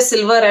ഞാൻ എൻ്റെ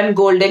സിൽവർ ആൻഡ്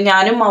ഗോൾഡ്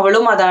ഞാനും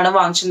അവളും അതാണ്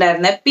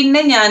വാങ്ങിച്ചിട്ടുണ്ടായിരുന്നത്.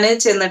 പിന്നെ ഞാൻ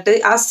ചെന്നിട്ട്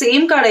ആ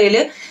സെയിം കടയിൽ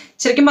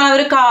ശരിക്കും പറഞ്ഞാൽ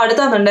ഒരു കാർഡ്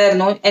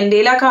തന്നിട്ടുണ്ടായിരുന്നു. എൻ്റെ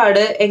ആ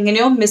കാർഡ്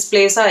എങ്ങനെയോ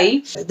മിസ്പ്ലേസ് ആയി.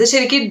 ഇത്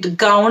ശരിക്കും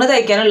ഗൗണ്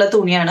തയ്ക്കാനുള്ള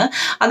തുണിയാണ്.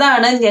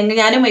 അതാണ്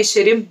ഞാനും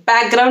ഐശ്വര്യം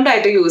ബാക്ക്ഗ്രൗണ്ട്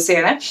ആയിട്ട് യൂസ്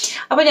ചെയ്യണേ.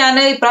 അപ്പൊ ഞാൻ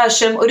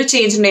ഇപ്രാവശ്യം ഒരു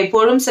ചേഞ്ച് ഉണ്ട്.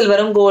 എപ്പോഴും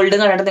സിൽവറും ഗോൾഡും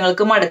കണ്ടിട്ട്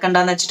നിങ്ങൾക്ക്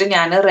മടുക്കണ്ടെന്ന് വെച്ചിട്ട്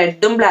ഞാൻ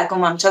റെഡും ബ്ലാക്കും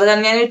വാങ്ങിച്ചു. അത്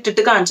കാരണം ഞാൻ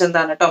ഇട്ടിട്ട്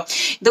കാണിച്ചതാണ് കേട്ടോ.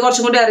 ഇത്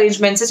കുറച്ചും കൂടി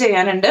അറേഞ്ച്മെന്റ്സ്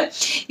ചെയ്യാനുണ്ട്.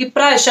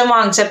 ഇപ്രാവശ്യം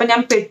വാങ്ങിച്ചപ്പോൾ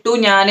ഞാൻ പെട്ടു.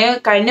 ഞാൻ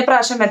കഴിഞ്ഞ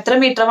പ്രാവശ്യം എത്ര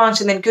മീറ്റർ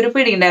വാങ്ങിച്ചെന്ന് എനിക്കൊരു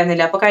പിടി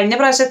ഉണ്ടായിരുന്നില്ല. അപ്പൊ കഴിഞ്ഞ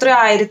പ്രാവശ്യം എത്ര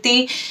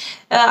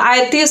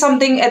 1000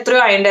 സംതിങ് എത്രയോ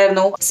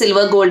ആയിട്ടുണ്ടായിരുന്നു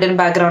സിൽവർ ഗോൾഡൻ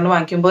ബാക്ക്ഗ്രൗണ്ട്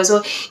വാങ്ങിക്കുമ്പോൾ. സോ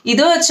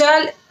ഇത്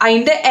വെച്ചാൽ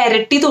അതിന്റെ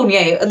ഇരട്ടി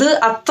തുണിയായി. അത്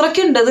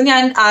അത്രയ്ക്കുണ്ട്, അത്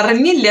ഞാൻ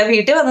അറിഞ്ഞില്ല.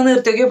 വീട്ടിൽ വന്ന്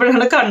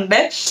നിർത്തിയൊക്കെപ്പോഴാണ് കണ്ടേ.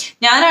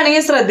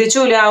 ഞാനാണെങ്കിൽ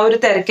ശ്രദ്ധിച്ചില്ല ആ ഒരു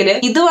തിരക്കില്.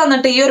 ഇത്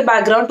വന്നിട്ട് ഈ ഒരു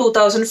ബാക്ക്ഗ്രൗണ്ട്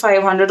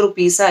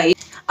 ₹2500 ആയി.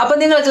 അപ്പൊ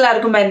നിങ്ങൾക്ക്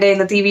എല്ലാവർക്കും എന്റെ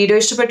ഇന്നത്തെ ഈ വീഡിയോ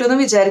ഇഷ്ടപ്പെട്ടു എന്ന്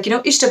വിചാരിക്കുന്നു.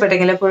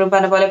 ഇഷ്ടപ്പെട്ടെങ്കിൽ എപ്പോഴും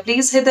പറഞ്ഞ പോലെ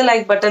please hit the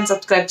like button.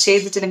 Subscribe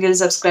ചെയ്തിട്ടുണ്ടെങ്കിൽ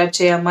സബ്സ്ക്രൈബ്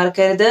ചെയ്യാൻ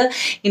മറക്കരുത്.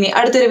 ഇനി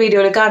അടുത്തൊരു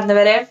വീഡിയോയിൽ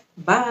കാണുന്നവരെ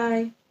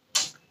ബൈ.